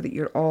yarn so that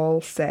you're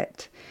all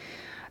set.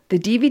 The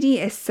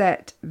DVD is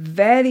set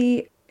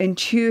very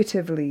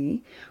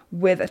intuitively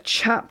with a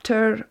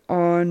chapter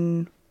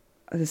on,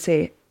 as I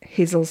say,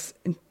 Hazel's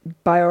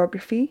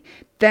biography,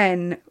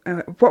 then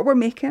what we're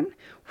making,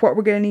 what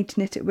we're going to need to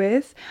knit it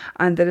with,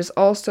 and there is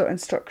also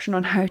instruction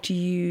on how to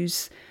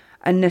use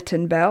a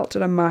knitting belt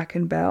or a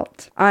macking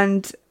belt.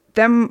 And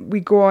then we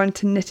go on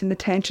to knitting the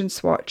tension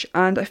swatch,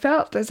 and I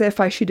felt as if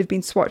I should have been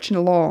swatching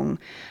along,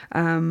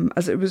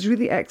 as it was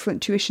really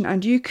excellent tuition,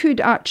 and you could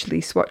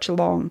actually swatch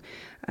along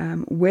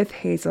with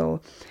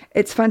Hazel.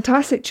 It's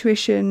fantastic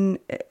tuition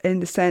in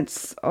the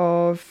sense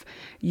of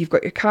you've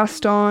got your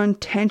cast on,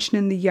 tension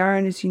in the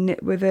yarn as you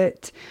knit with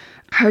it,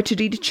 how to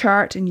read a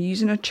chart and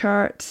using a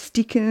chart,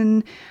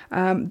 steeking.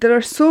 There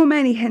are so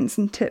many hints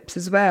and tips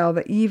as well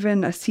that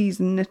even a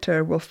seasoned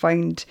knitter will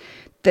find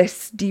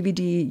this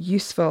DVD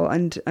useful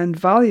and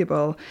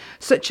valuable,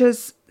 such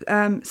as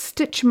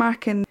stitch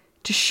marking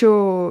to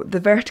show the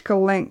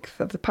vertical length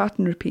of the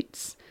pattern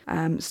repeats,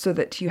 so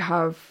that you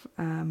have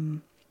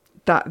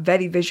that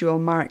very visual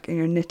mark in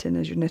your knitting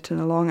as you're knitting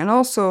along, and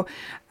also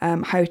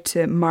how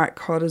to mark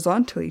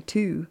horizontally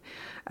too.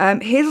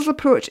 Hazel's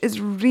approach is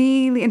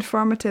really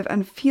informative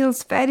and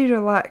feels very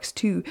relaxed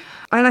too,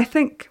 and I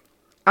think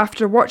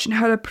after watching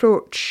her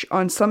approach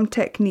on some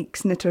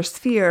techniques Knitters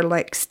fear,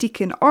 like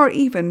steeking or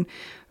even,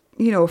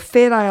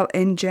 Fair Isle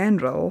in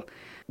general,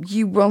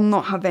 you will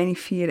not have any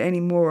fear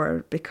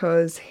anymore,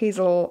 because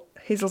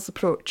Hazel's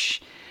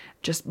approach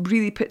just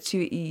really puts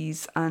you at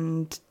ease,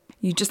 and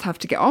you just have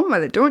to get on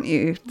with it, don't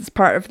you? It's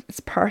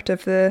part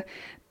of the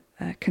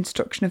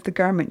construction of the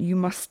garment. You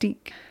must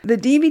steek. The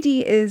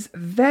DVD is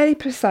very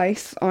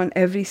precise on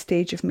every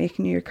stage of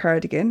making your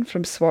cardigan,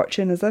 from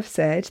swatching, as I've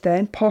said,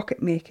 then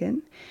pocket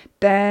making,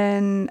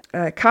 then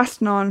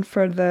casting on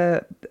for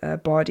the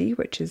body,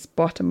 which is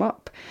bottom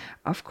up,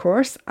 of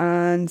course,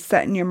 and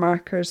setting your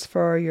markers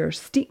for your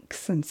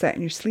steeks and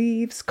setting your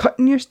sleeves,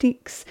 cutting your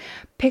steeks,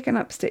 picking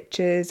up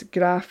stitches,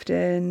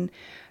 grafting,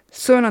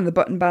 sewing on the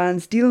button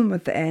bands, dealing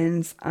with the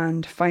ends,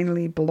 and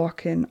finally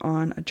blocking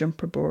on a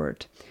jumper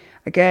board.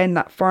 Again,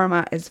 that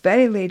format is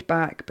very laid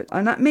back,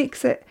 and that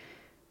makes it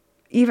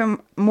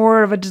even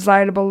more of a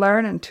desirable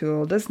learning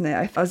tool, doesn't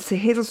it? As I say,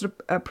 Hazel's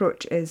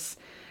approach is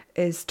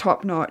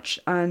top notch,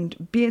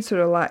 and being so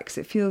relaxed,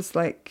 it feels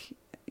like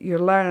you're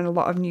learning a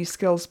lot of new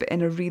skills, but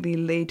in a really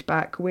laid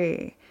back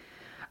way.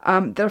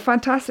 There are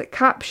fantastic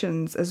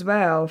captions as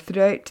well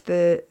throughout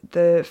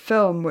the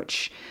film,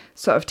 which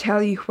sort of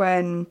tell you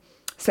when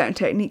certain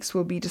techniques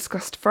will be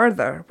discussed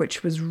further,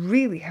 which was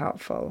really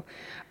helpful.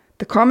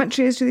 The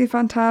commentary is really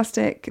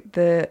fantastic.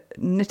 The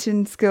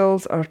knitting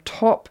skills are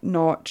top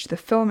notch. The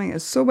filming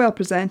is so well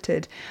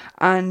presented,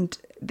 and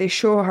they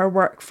show her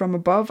work from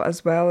above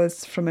as well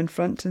as from in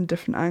front in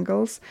different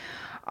angles.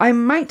 I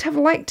might have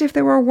liked if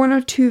there were one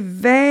or two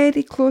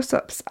very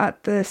close-ups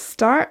at the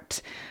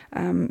start,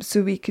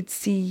 so we could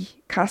see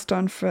cast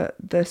on for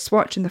the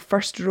swatch in the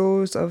first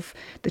rows of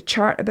the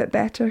chart a bit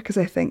better, because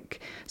I think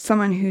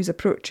someone who's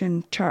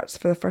approaching charts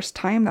for the first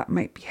time, that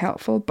might be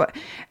helpful. But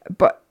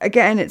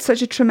again, it's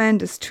such a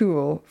tremendous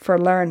tool for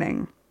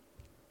learning,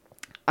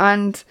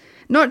 and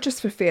not just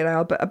for Fair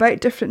Isle, but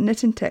about different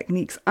knitting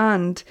techniques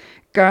and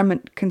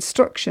garment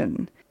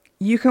construction.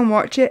 You can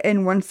watch it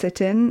in one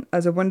sitting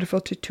as a wonderful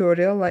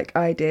tutorial like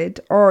I did,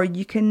 or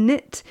you can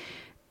knit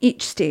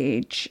each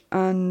stage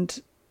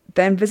and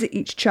then visit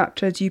each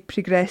chapter as you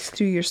progress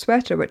through your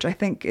sweater, which I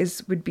think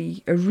would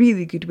be a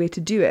really good way to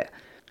do it.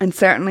 And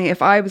certainly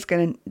if I was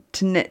going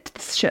to knit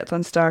the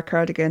Shetland Star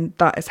cardigan,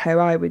 that is how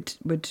I would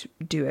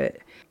do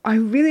it. I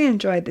really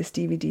enjoyed this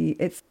DVD.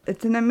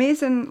 It's an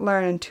amazing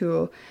learning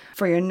tool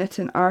for your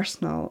knitting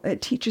arsenal.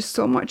 It teaches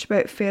so much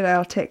about Fair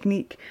Isle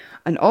technique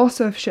and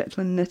also of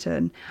Shetland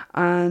knitting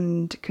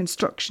and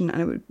construction,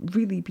 and it would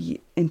really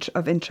be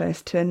of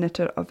interest to a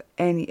knitter of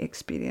any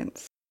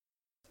experience.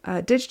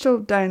 Digital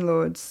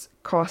downloads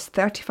cost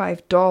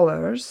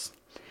 $35,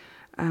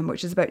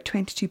 which is about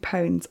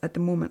 £22 at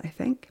the moment, I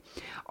think.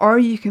 Or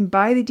you can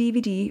buy the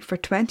DVD for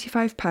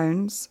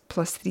 £25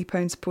 plus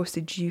 £3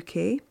 postage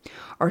UK,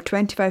 or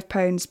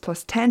 £25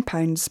 plus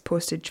 £10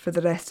 postage for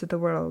the rest of the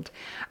world.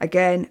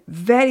 Again,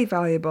 very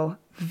valuable,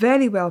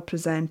 very well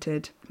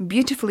presented,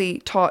 beautifully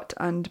taught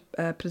and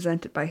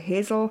presented by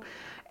Hazel.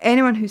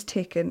 Anyone who's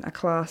taken a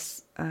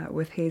class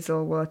with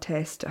Hazel will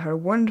attest to her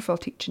wonderful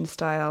teaching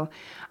style,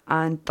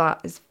 and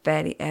that is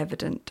very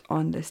evident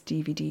on this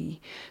DVD.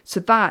 So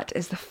that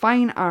is The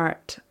Fine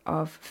Art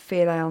of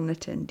Fair Isle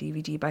Knitting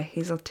DVD by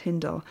Hazel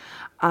Tyndall,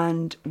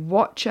 and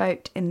watch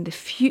out in the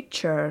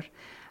future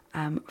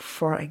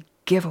for a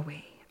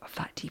giveaway of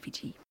that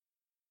DVD.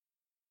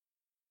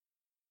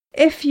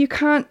 If you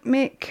can't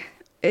make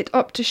it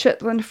up to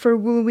Shetland for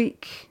Wool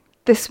Week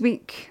this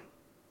week,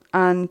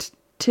 and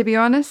to be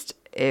honest,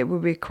 it will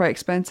be quite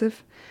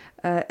expensive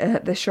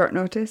at this short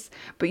notice,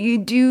 but you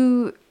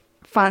do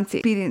fancy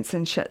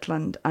experiencing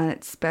Shetland and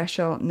its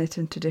special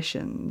knitting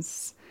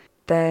traditions,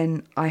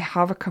 then I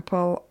have a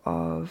couple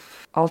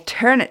of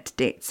alternate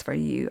dates for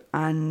you,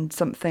 and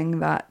something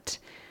that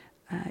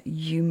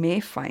you may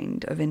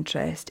find of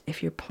interest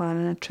if you're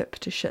planning a trip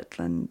to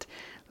Shetland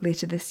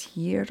later this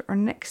year or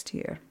next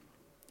year.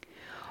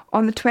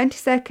 On the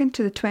 22nd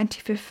to the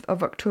 25th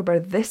of October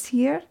this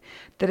year,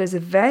 there is a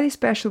very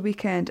special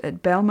weekend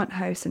at Belmont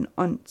House in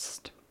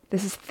Unst.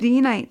 This is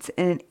 3 nights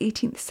in an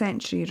 18th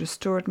century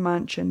restored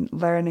mansion,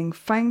 learning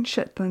fine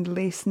Shetland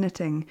lace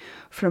knitting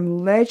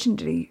from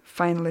legendary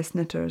fine lace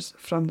knitters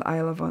from the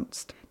Isle of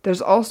Unst.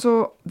 There's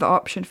also the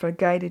option for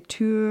guided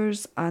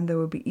tours, and there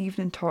will be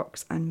evening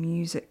talks and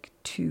music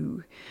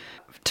too.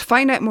 To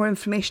find out more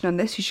information on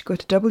this, you should go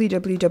to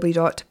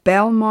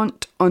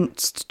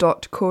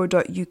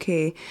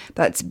www.belmontunst.co.uk.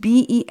 That's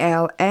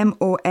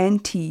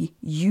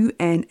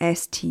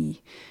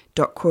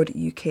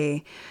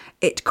BELMONTUNST.co.uk.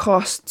 It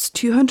costs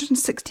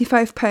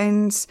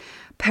 £265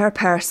 per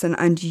person,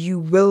 and you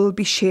will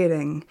be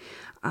sharing.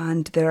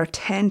 And there are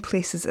 10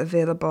 places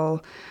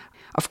available.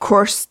 Of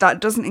course,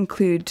 that doesn't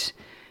include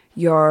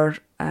your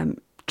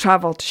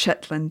travel to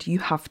Shetland. You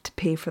have to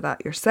pay for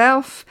that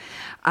yourself.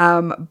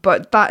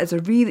 But that is a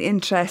really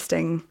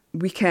interesting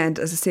weekend,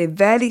 as I say,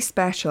 very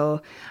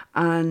special.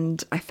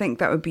 And I think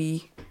that would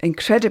be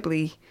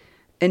incredibly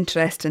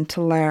interesting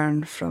to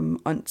learn from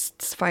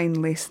Unst's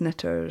fine lace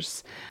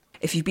knitters.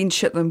 If you've been to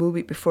Shetland Wool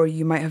Week before,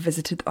 you might have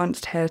visited the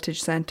Unst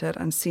Heritage Centre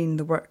and seen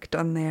the work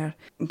done there.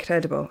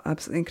 Incredible,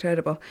 absolutely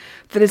incredible.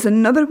 There is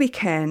another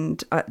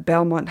weekend at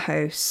Belmont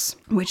House,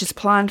 which is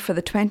planned for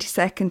the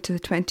 22nd to the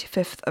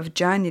 25th of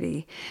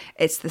January.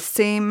 It's the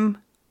same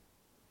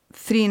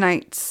 3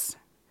 nights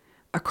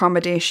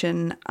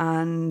accommodation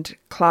and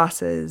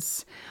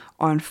classes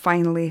on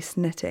fine lace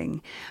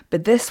knitting,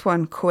 but this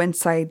one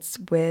coincides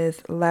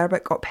with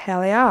Lerwick Op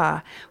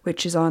Heliah,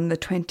 which is on the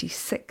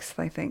 26th,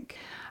 I think.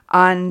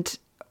 And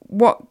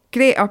what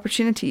great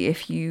opportunity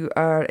if you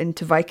are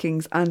into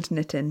Vikings and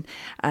knitting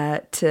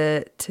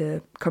to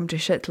come to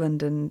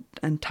Shetland and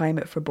time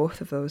it for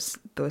both of those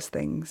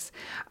things.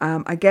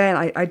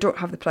 Again, I don't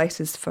have the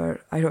prices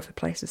for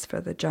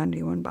the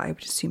January one, but I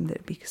would assume that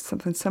it'd be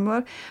something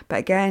similar. But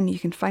again, you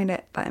can find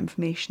out that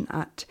information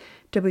at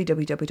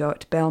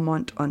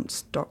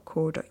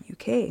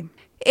www.belmontunst.co.uk.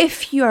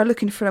 If you are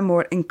looking for a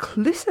more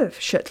inclusive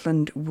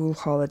Shetland wool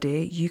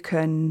holiday, you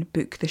can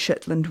book the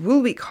Shetland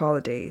Wool Week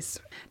holidays.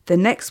 The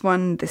next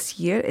one this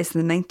year is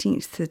the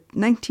 19th to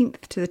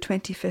the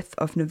 25th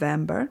of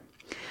November,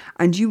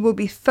 and you will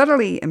be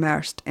thoroughly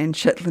immersed in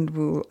Shetland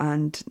wool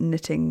and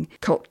knitting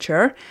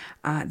culture.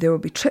 There will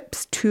be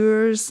trips,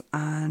 tours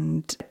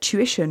and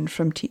tuition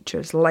from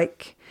teachers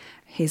like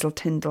Hazel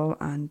Tyndall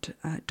and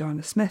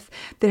Donna Smith.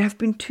 There have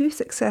been 2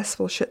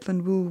 successful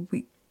Shetland Wool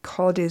Week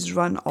holidays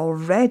run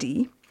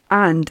already,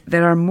 and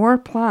there are more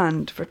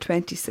planned for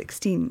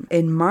 2016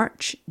 in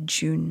March,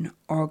 June,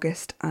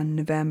 August and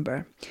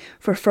November.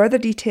 For further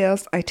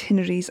details,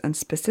 itineraries and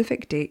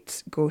specific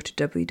dates, go to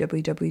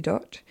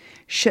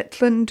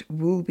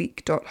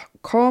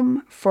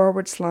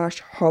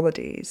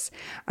www.shetlandwoolweek.com/holidays,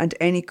 and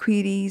any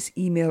queries,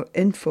 email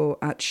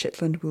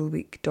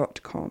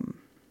info@shetlandwoolweek.com.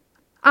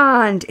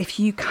 And if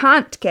you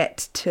can't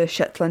get to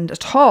Shetland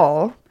at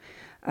all,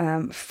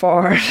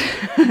 for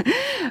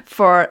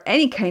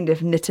any kind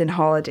of knitting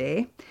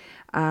holiday,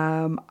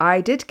 I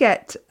did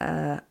get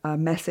a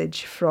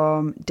message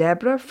from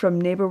Deborah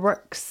from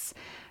Neighbourworks,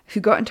 who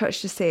got in touch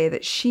to say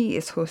that she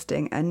is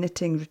hosting a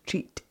knitting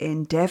retreat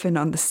in Devon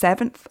on the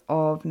 7th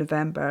of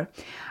November,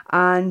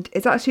 and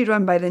it's actually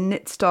run by the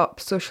Knit Stop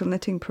Social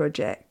Knitting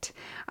Project,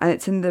 and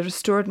it's in the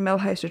Restored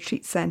Millhouse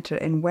Retreat Centre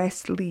in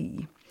West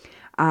Lee,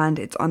 and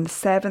it's on the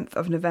 7th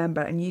of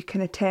November, and you can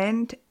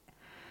attend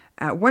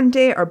one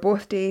day or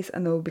both days,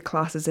 and there will be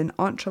classes in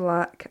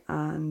entrelac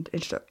and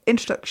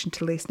introduction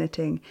to lace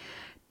knitting,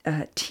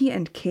 tea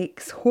and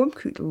cakes,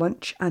 home-cooked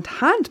lunch and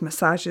hand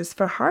massages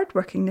for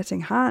hard-working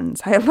knitting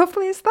hands. How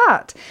lovely is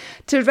that?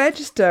 To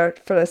register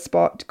for a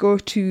spot, go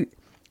to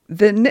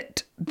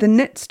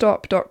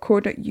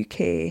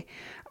theknitstop.co.uk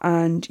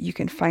and you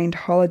can find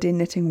holiday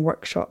knitting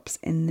workshops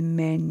in the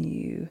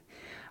menu.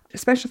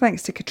 Special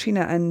thanks to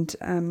Katrina and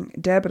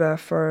Deborah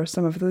for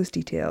some of those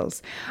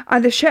details.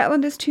 And if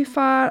Shetland is too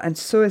far, and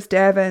so is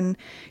Devon,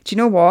 do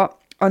you know what?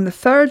 On the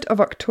 3rd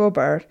of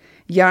October,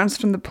 Yarns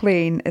from the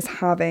Plain is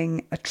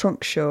having a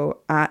trunk show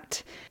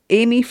at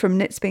Amy from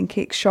Knit Spain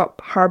Cake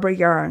Shop Harbour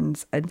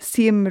Yarns at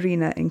Seaham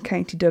Marina in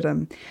County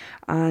Durham.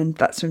 And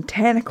that's from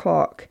 10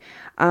 o'clock.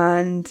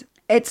 And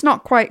it's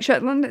not quite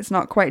Shetland, it's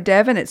not quite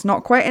Devon, it's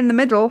not quite in the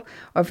middle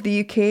of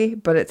the UK,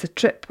 but it's a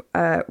trip,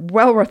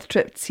 well worth a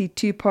trip to see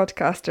 2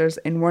 podcasters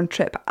in one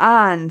trip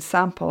and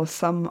sample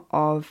some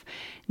of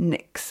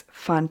Nick's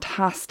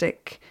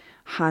fantastic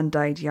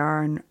hand-dyed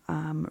yarn.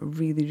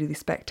 Really, really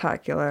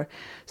spectacular.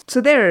 So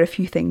there are a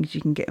few things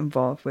you can get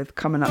involved with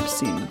coming up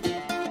soon.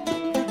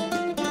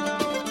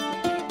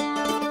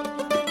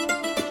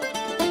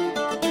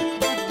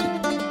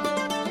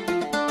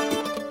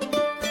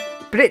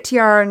 Brit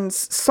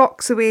Yarn's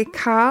Socks Away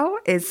Cal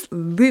is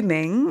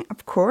looming,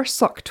 of course.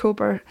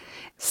 Socktober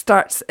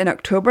starts in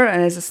October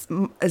and is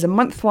a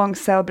month-long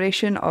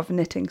celebration of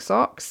knitting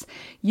socks.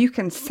 You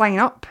can sign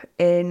up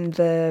in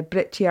the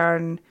Brit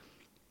Yarn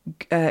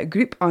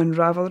group on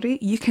Ravelry.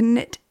 You can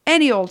knit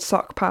any old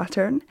sock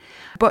pattern,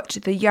 but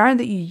the yarn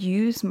that you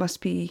use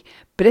must be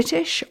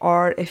British,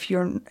 or if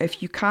you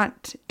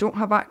don't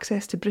have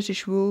access to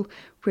British wool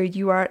where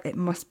you are, it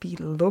must be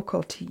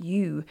local to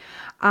you.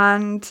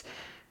 And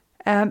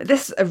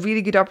this is a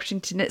really good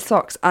opportunity to knit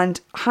socks, and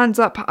hands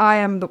up, I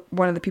am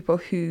one of the people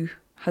who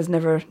has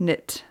never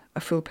knit a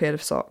full pair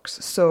of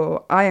socks.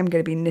 So I am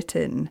going to be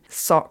knitting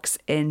socks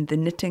in the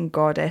Knitting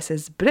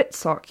Goddess's Brit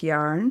Sock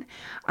yarn,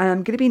 and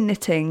I'm going to be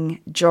knitting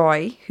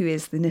Joy, who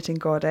is the Knitting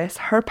Goddess,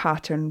 her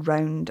pattern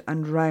Round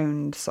and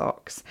Round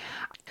socks.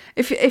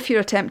 If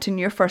you're attempting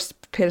your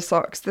first pair of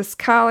socks, this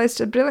CAL is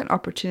a brilliant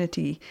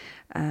opportunity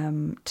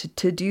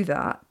to do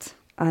that.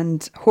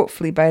 And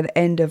hopefully by the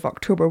end of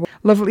October,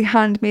 lovely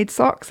handmade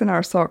socks in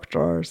our sock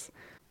drawers.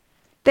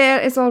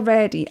 There is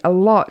already a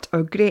lot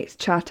of great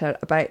chatter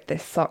about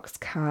this socks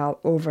CAL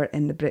over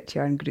in the Brit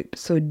Yarn group,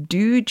 so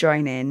do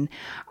join in.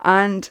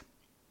 And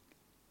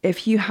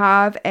if you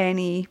have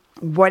any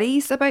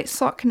worries about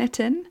sock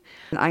knitting,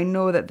 I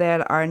know that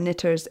there are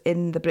knitters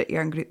in the Brit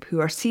Yarn group who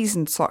are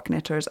seasoned sock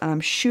knitters, and I'm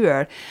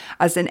sure,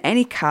 as in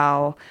any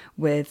CAL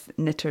with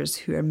knitters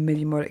who are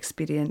maybe more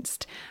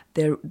experienced,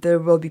 there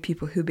will be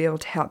people who'll be able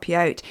to help you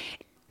out.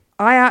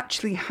 I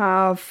actually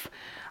have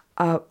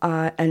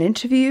an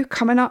interview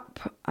coming up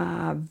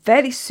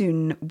very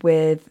soon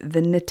with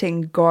the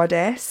Knitting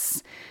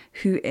Goddess,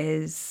 who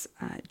is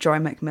Joy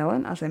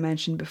McMillan, as I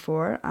mentioned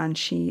before, and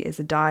she is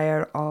a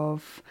dyer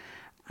of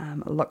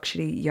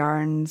luxury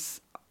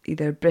yarns,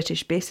 either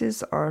British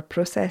bases or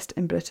processed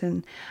in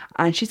Britain,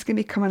 and she's going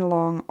to be coming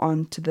along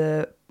onto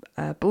the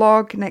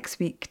blog next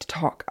week to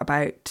talk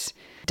about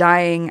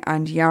dyeing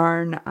and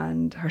yarn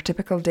and her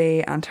typical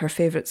day and her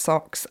favourite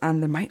socks,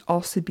 and there might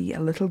also be a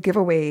little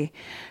giveaway.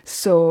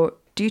 So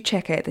do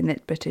check out the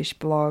Knit British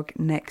blog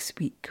next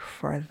week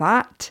for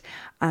that,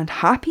 and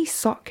happy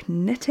sock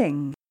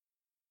knitting.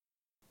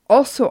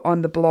 Also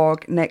on the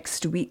blog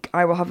next week,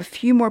 I will have a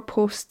few more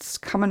posts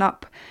coming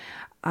up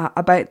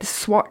about the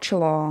swatch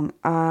along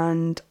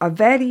and a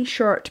very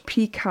short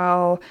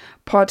pre-CAL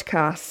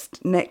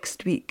podcast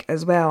next week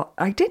as well.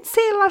 I did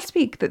say last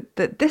week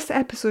that this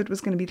episode was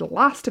going to be the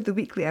last of the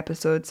weekly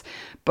episodes,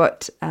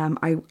 but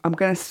I'm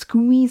going to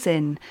squeeze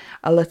in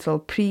a little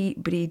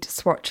pre-breed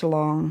swatch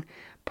along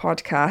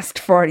podcast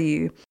for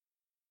you.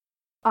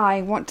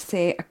 I want to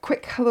say a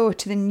quick hello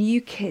to the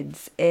new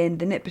kids in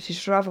the Knit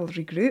British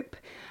Ravelry group.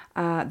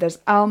 There's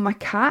Alma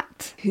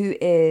Cat, who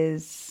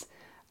is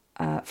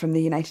from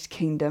the United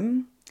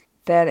Kingdom.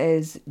 There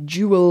is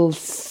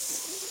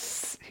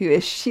Jules, who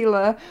is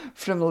Sheila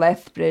from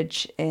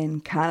Lethbridge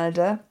in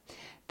Canada.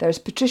 There's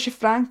Patricia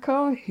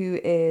Frankel, who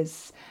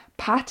is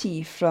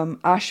Patty from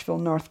Asheville,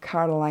 North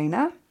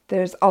Carolina.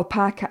 There's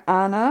Alpaca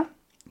Anna,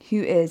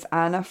 who is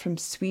Anna from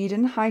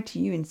Sweden. Hi to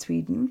you in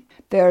Sweden.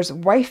 There's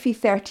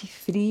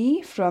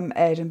Wifey33 from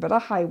Edinburgh.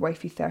 Hi,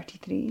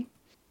 Wifey33.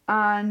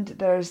 And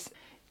there's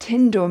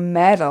Tindo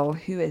Merrill,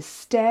 who is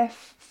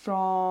Steph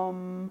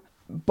from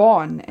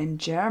Bonn in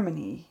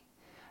Germany.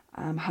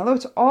 Hello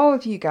to all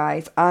of you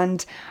guys,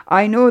 and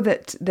I know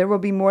that there will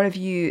be more of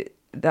you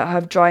that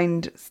have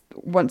joined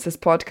once this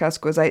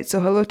podcast goes out,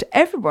 so hello to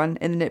everyone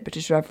in the Knit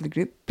British Ravelry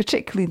group,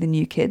 particularly the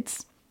new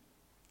kids.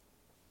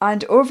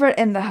 And over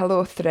in the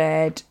hello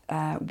thread,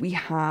 we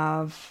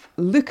have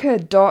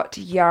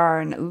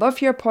Luca.yarn.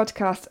 Love your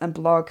podcast and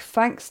blog.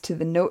 Thanks to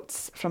the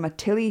notes from a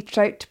Tilly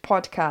Trout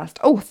podcast.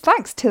 Oh,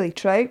 thanks, Tilly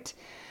Trout.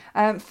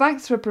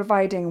 Thanks for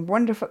providing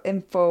wonderful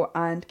info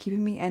and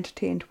keeping me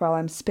entertained while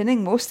I'm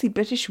spinning mostly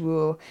British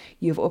wool.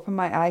 You've opened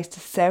my eyes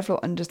to several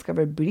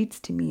undiscovered breeds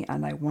to me,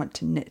 and I want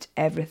to knit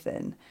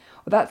everything.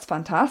 Well, that's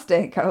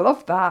fantastic. I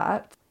love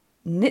that.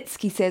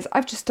 Nitsky says,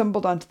 I've just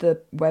stumbled onto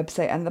the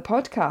website and the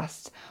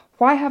podcast.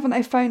 Why haven't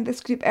I found this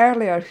group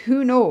earlier?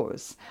 Who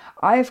knows?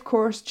 I, of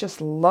course,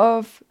 just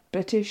love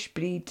British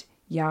breed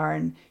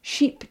yarn,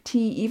 sheep,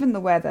 tea, even the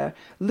weather.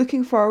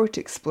 Looking forward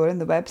to exploring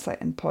the website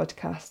and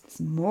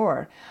podcasts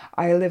more.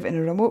 I live in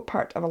a remote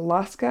part of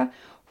Alaska.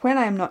 When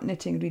I am not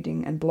knitting,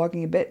 reading and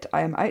blogging a bit,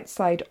 I am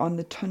outside on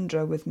the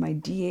tundra with my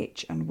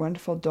DH and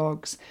wonderful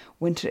dogs.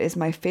 Winter is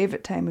my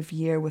favourite time of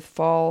year, with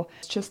fall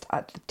just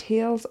at the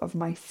tails of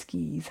my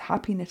skis.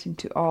 Happy knitting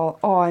to all.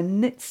 Oh,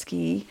 knit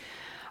ski.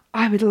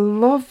 I would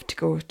love to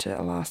go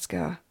to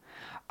Alaska.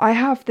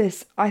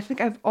 I think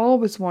I've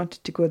always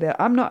wanted to go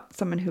there. I'm not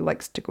someone who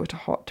likes to go to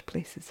hot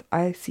places.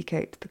 I seek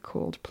out the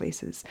cold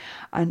places.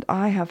 And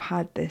I have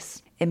had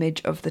this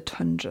image of the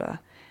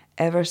tundra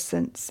ever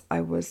since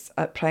I was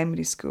at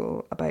primary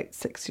school, about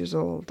 6 years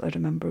old. I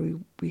remember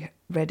we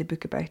read a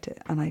book about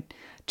it, and I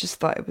just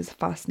thought it was a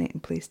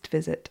fascinating place to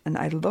visit. And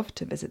I'd love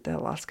to visit the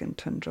Alaskan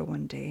tundra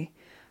one day.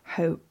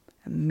 How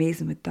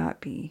amazing would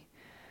that be?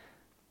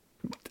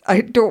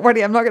 Don't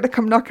worry, I'm not going to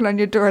come knocking on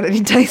your door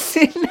anytime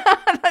soon.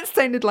 That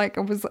sounded like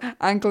I was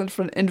angling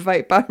for an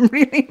invite, but I'm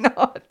really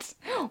not.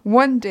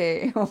 One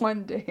day.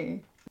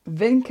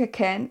 Vinka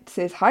Kent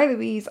says, Hi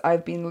Louise,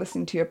 I've been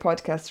listening to your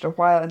podcast for a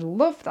while and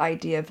love the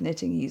idea of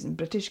knitting using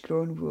British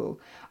grown wool.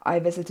 I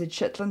visited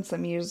Shetland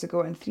some years ago,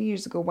 and 3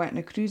 years ago went on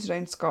a cruise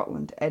around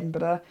Scotland,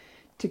 Edinburgh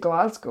to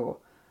Glasgow.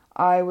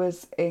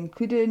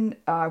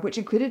 Which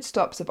included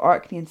stops of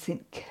Orkney and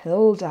St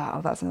Kilda.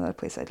 Oh, that's another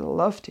place I'd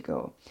love to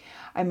go.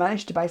 I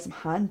managed to buy some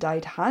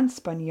hand-dyed,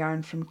 hand-spun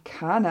yarn from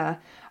Cana.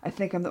 I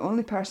think I'm the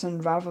only person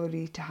in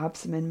Ravelry to have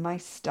some in my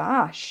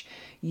stash.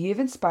 You've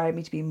inspired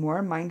me to be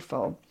more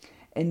mindful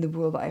in the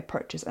wool that I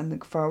purchase and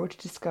look forward to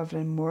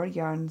discovering more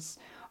yarns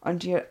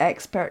under your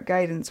expert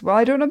guidance. Well,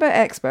 I don't know about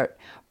expert,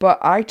 but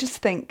I just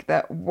think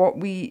that what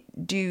we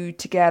do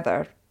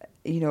together,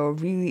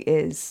 really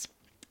is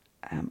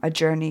a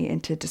journey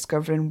into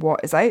discovering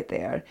what is out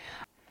there.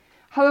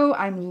 Hello,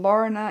 I'm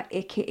Lorna,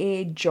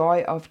 aka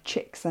Joy of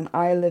Chicks, and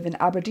I live in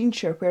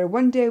Aberdeenshire, where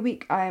one day a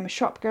week I am a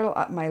shop girl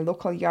at my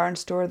local yarn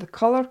store, The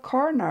Colour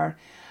Corner.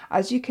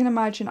 As you can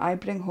imagine, I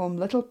bring home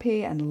little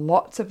pay and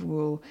lots of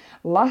wool.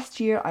 Last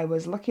year, I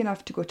was lucky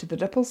enough to go to the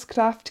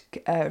Ripplescraft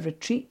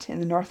retreat in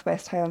the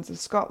Northwest Highlands of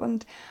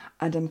Scotland,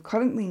 and I'm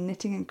currently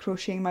knitting and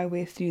crocheting my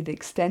way through the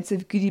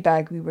extensive goodie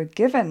bag we were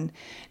given.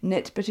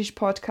 Knit British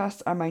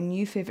podcasts are my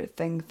new favourite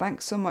thing.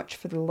 Thanks so much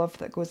for the love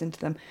that goes into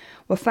them.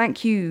 Well,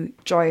 thank you,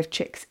 Joy of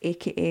Chicks,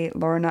 aka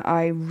Lorna.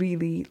 I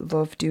really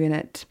love doing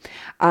it.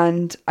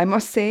 And I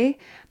must say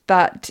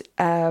that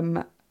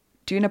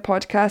doing a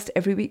podcast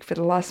every week for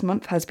the last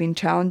month has been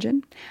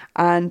challenging,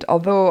 and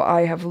although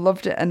I have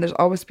loved it and there's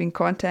always been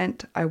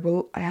content, I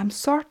am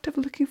sort of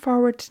looking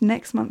forward to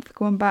next month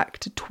going back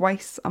to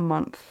twice a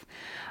month.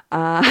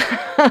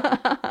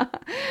 But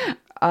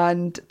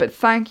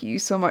thank you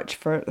so much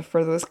for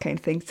those kind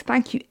of things.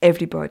 Thank you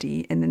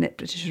everybody in the Knit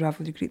British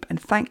Ravelry group, and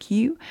thank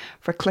you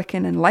for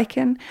clicking and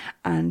liking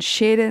and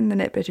sharing the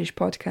Knit British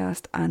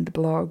podcast and the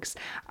blogs,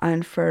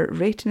 and for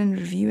rating and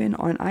reviewing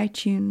on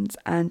iTunes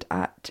and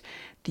at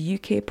the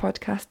UK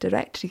podcast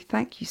directory.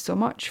 Thank you so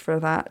much for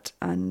that.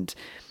 And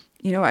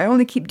I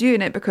only keep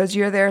doing it because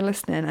you're there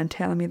listening and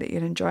telling me that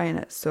you're enjoying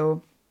it,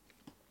 so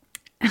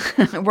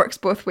it works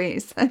both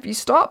ways. If you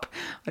stop,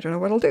 I don't know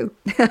what I'll do.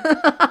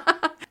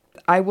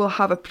 I will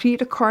have a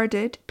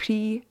pre-recorded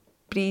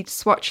pre-breed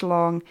swatch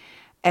along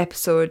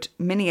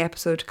mini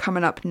episode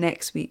coming up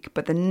next week,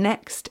 but the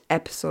next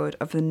episode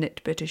of the Knit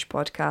British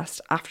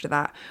podcast after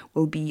that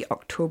will be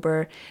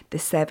October the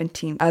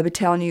 17th. I'll be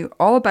telling you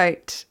all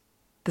about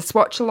the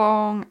swatch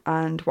along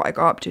and what I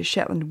got up to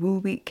Shetland Wool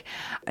Week.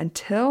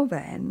 Until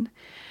then,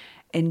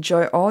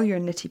 enjoy all your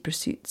knitty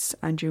pursuits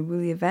and your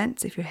woolly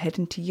events. If you're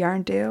heading to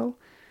Yarndale,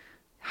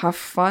 have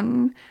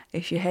fun.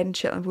 If you're heading to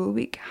Shetland Wool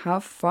Week,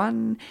 have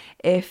fun.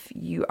 If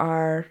you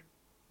are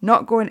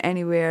not going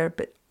anywhere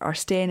but are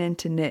staying in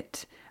to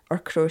knit or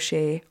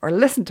crochet or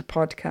listen to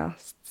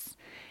podcasts,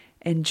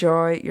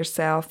 enjoy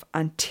yourself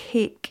and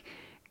take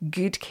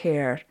good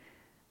care.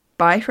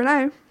 Bye for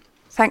now.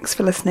 Thanks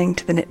for listening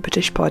to the Knit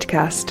British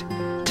podcast.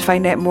 To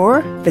find out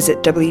more,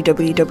 visit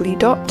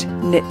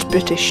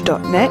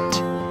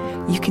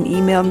www.knitbritish.net. You can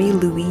email me,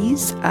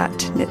 Louise, at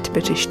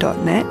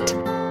knitbritish.net.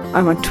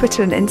 I'm on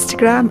Twitter and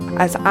Instagram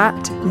as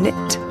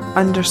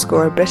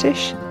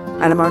 @knit_British,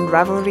 and I'm on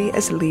Ravelry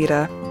as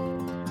Lyra.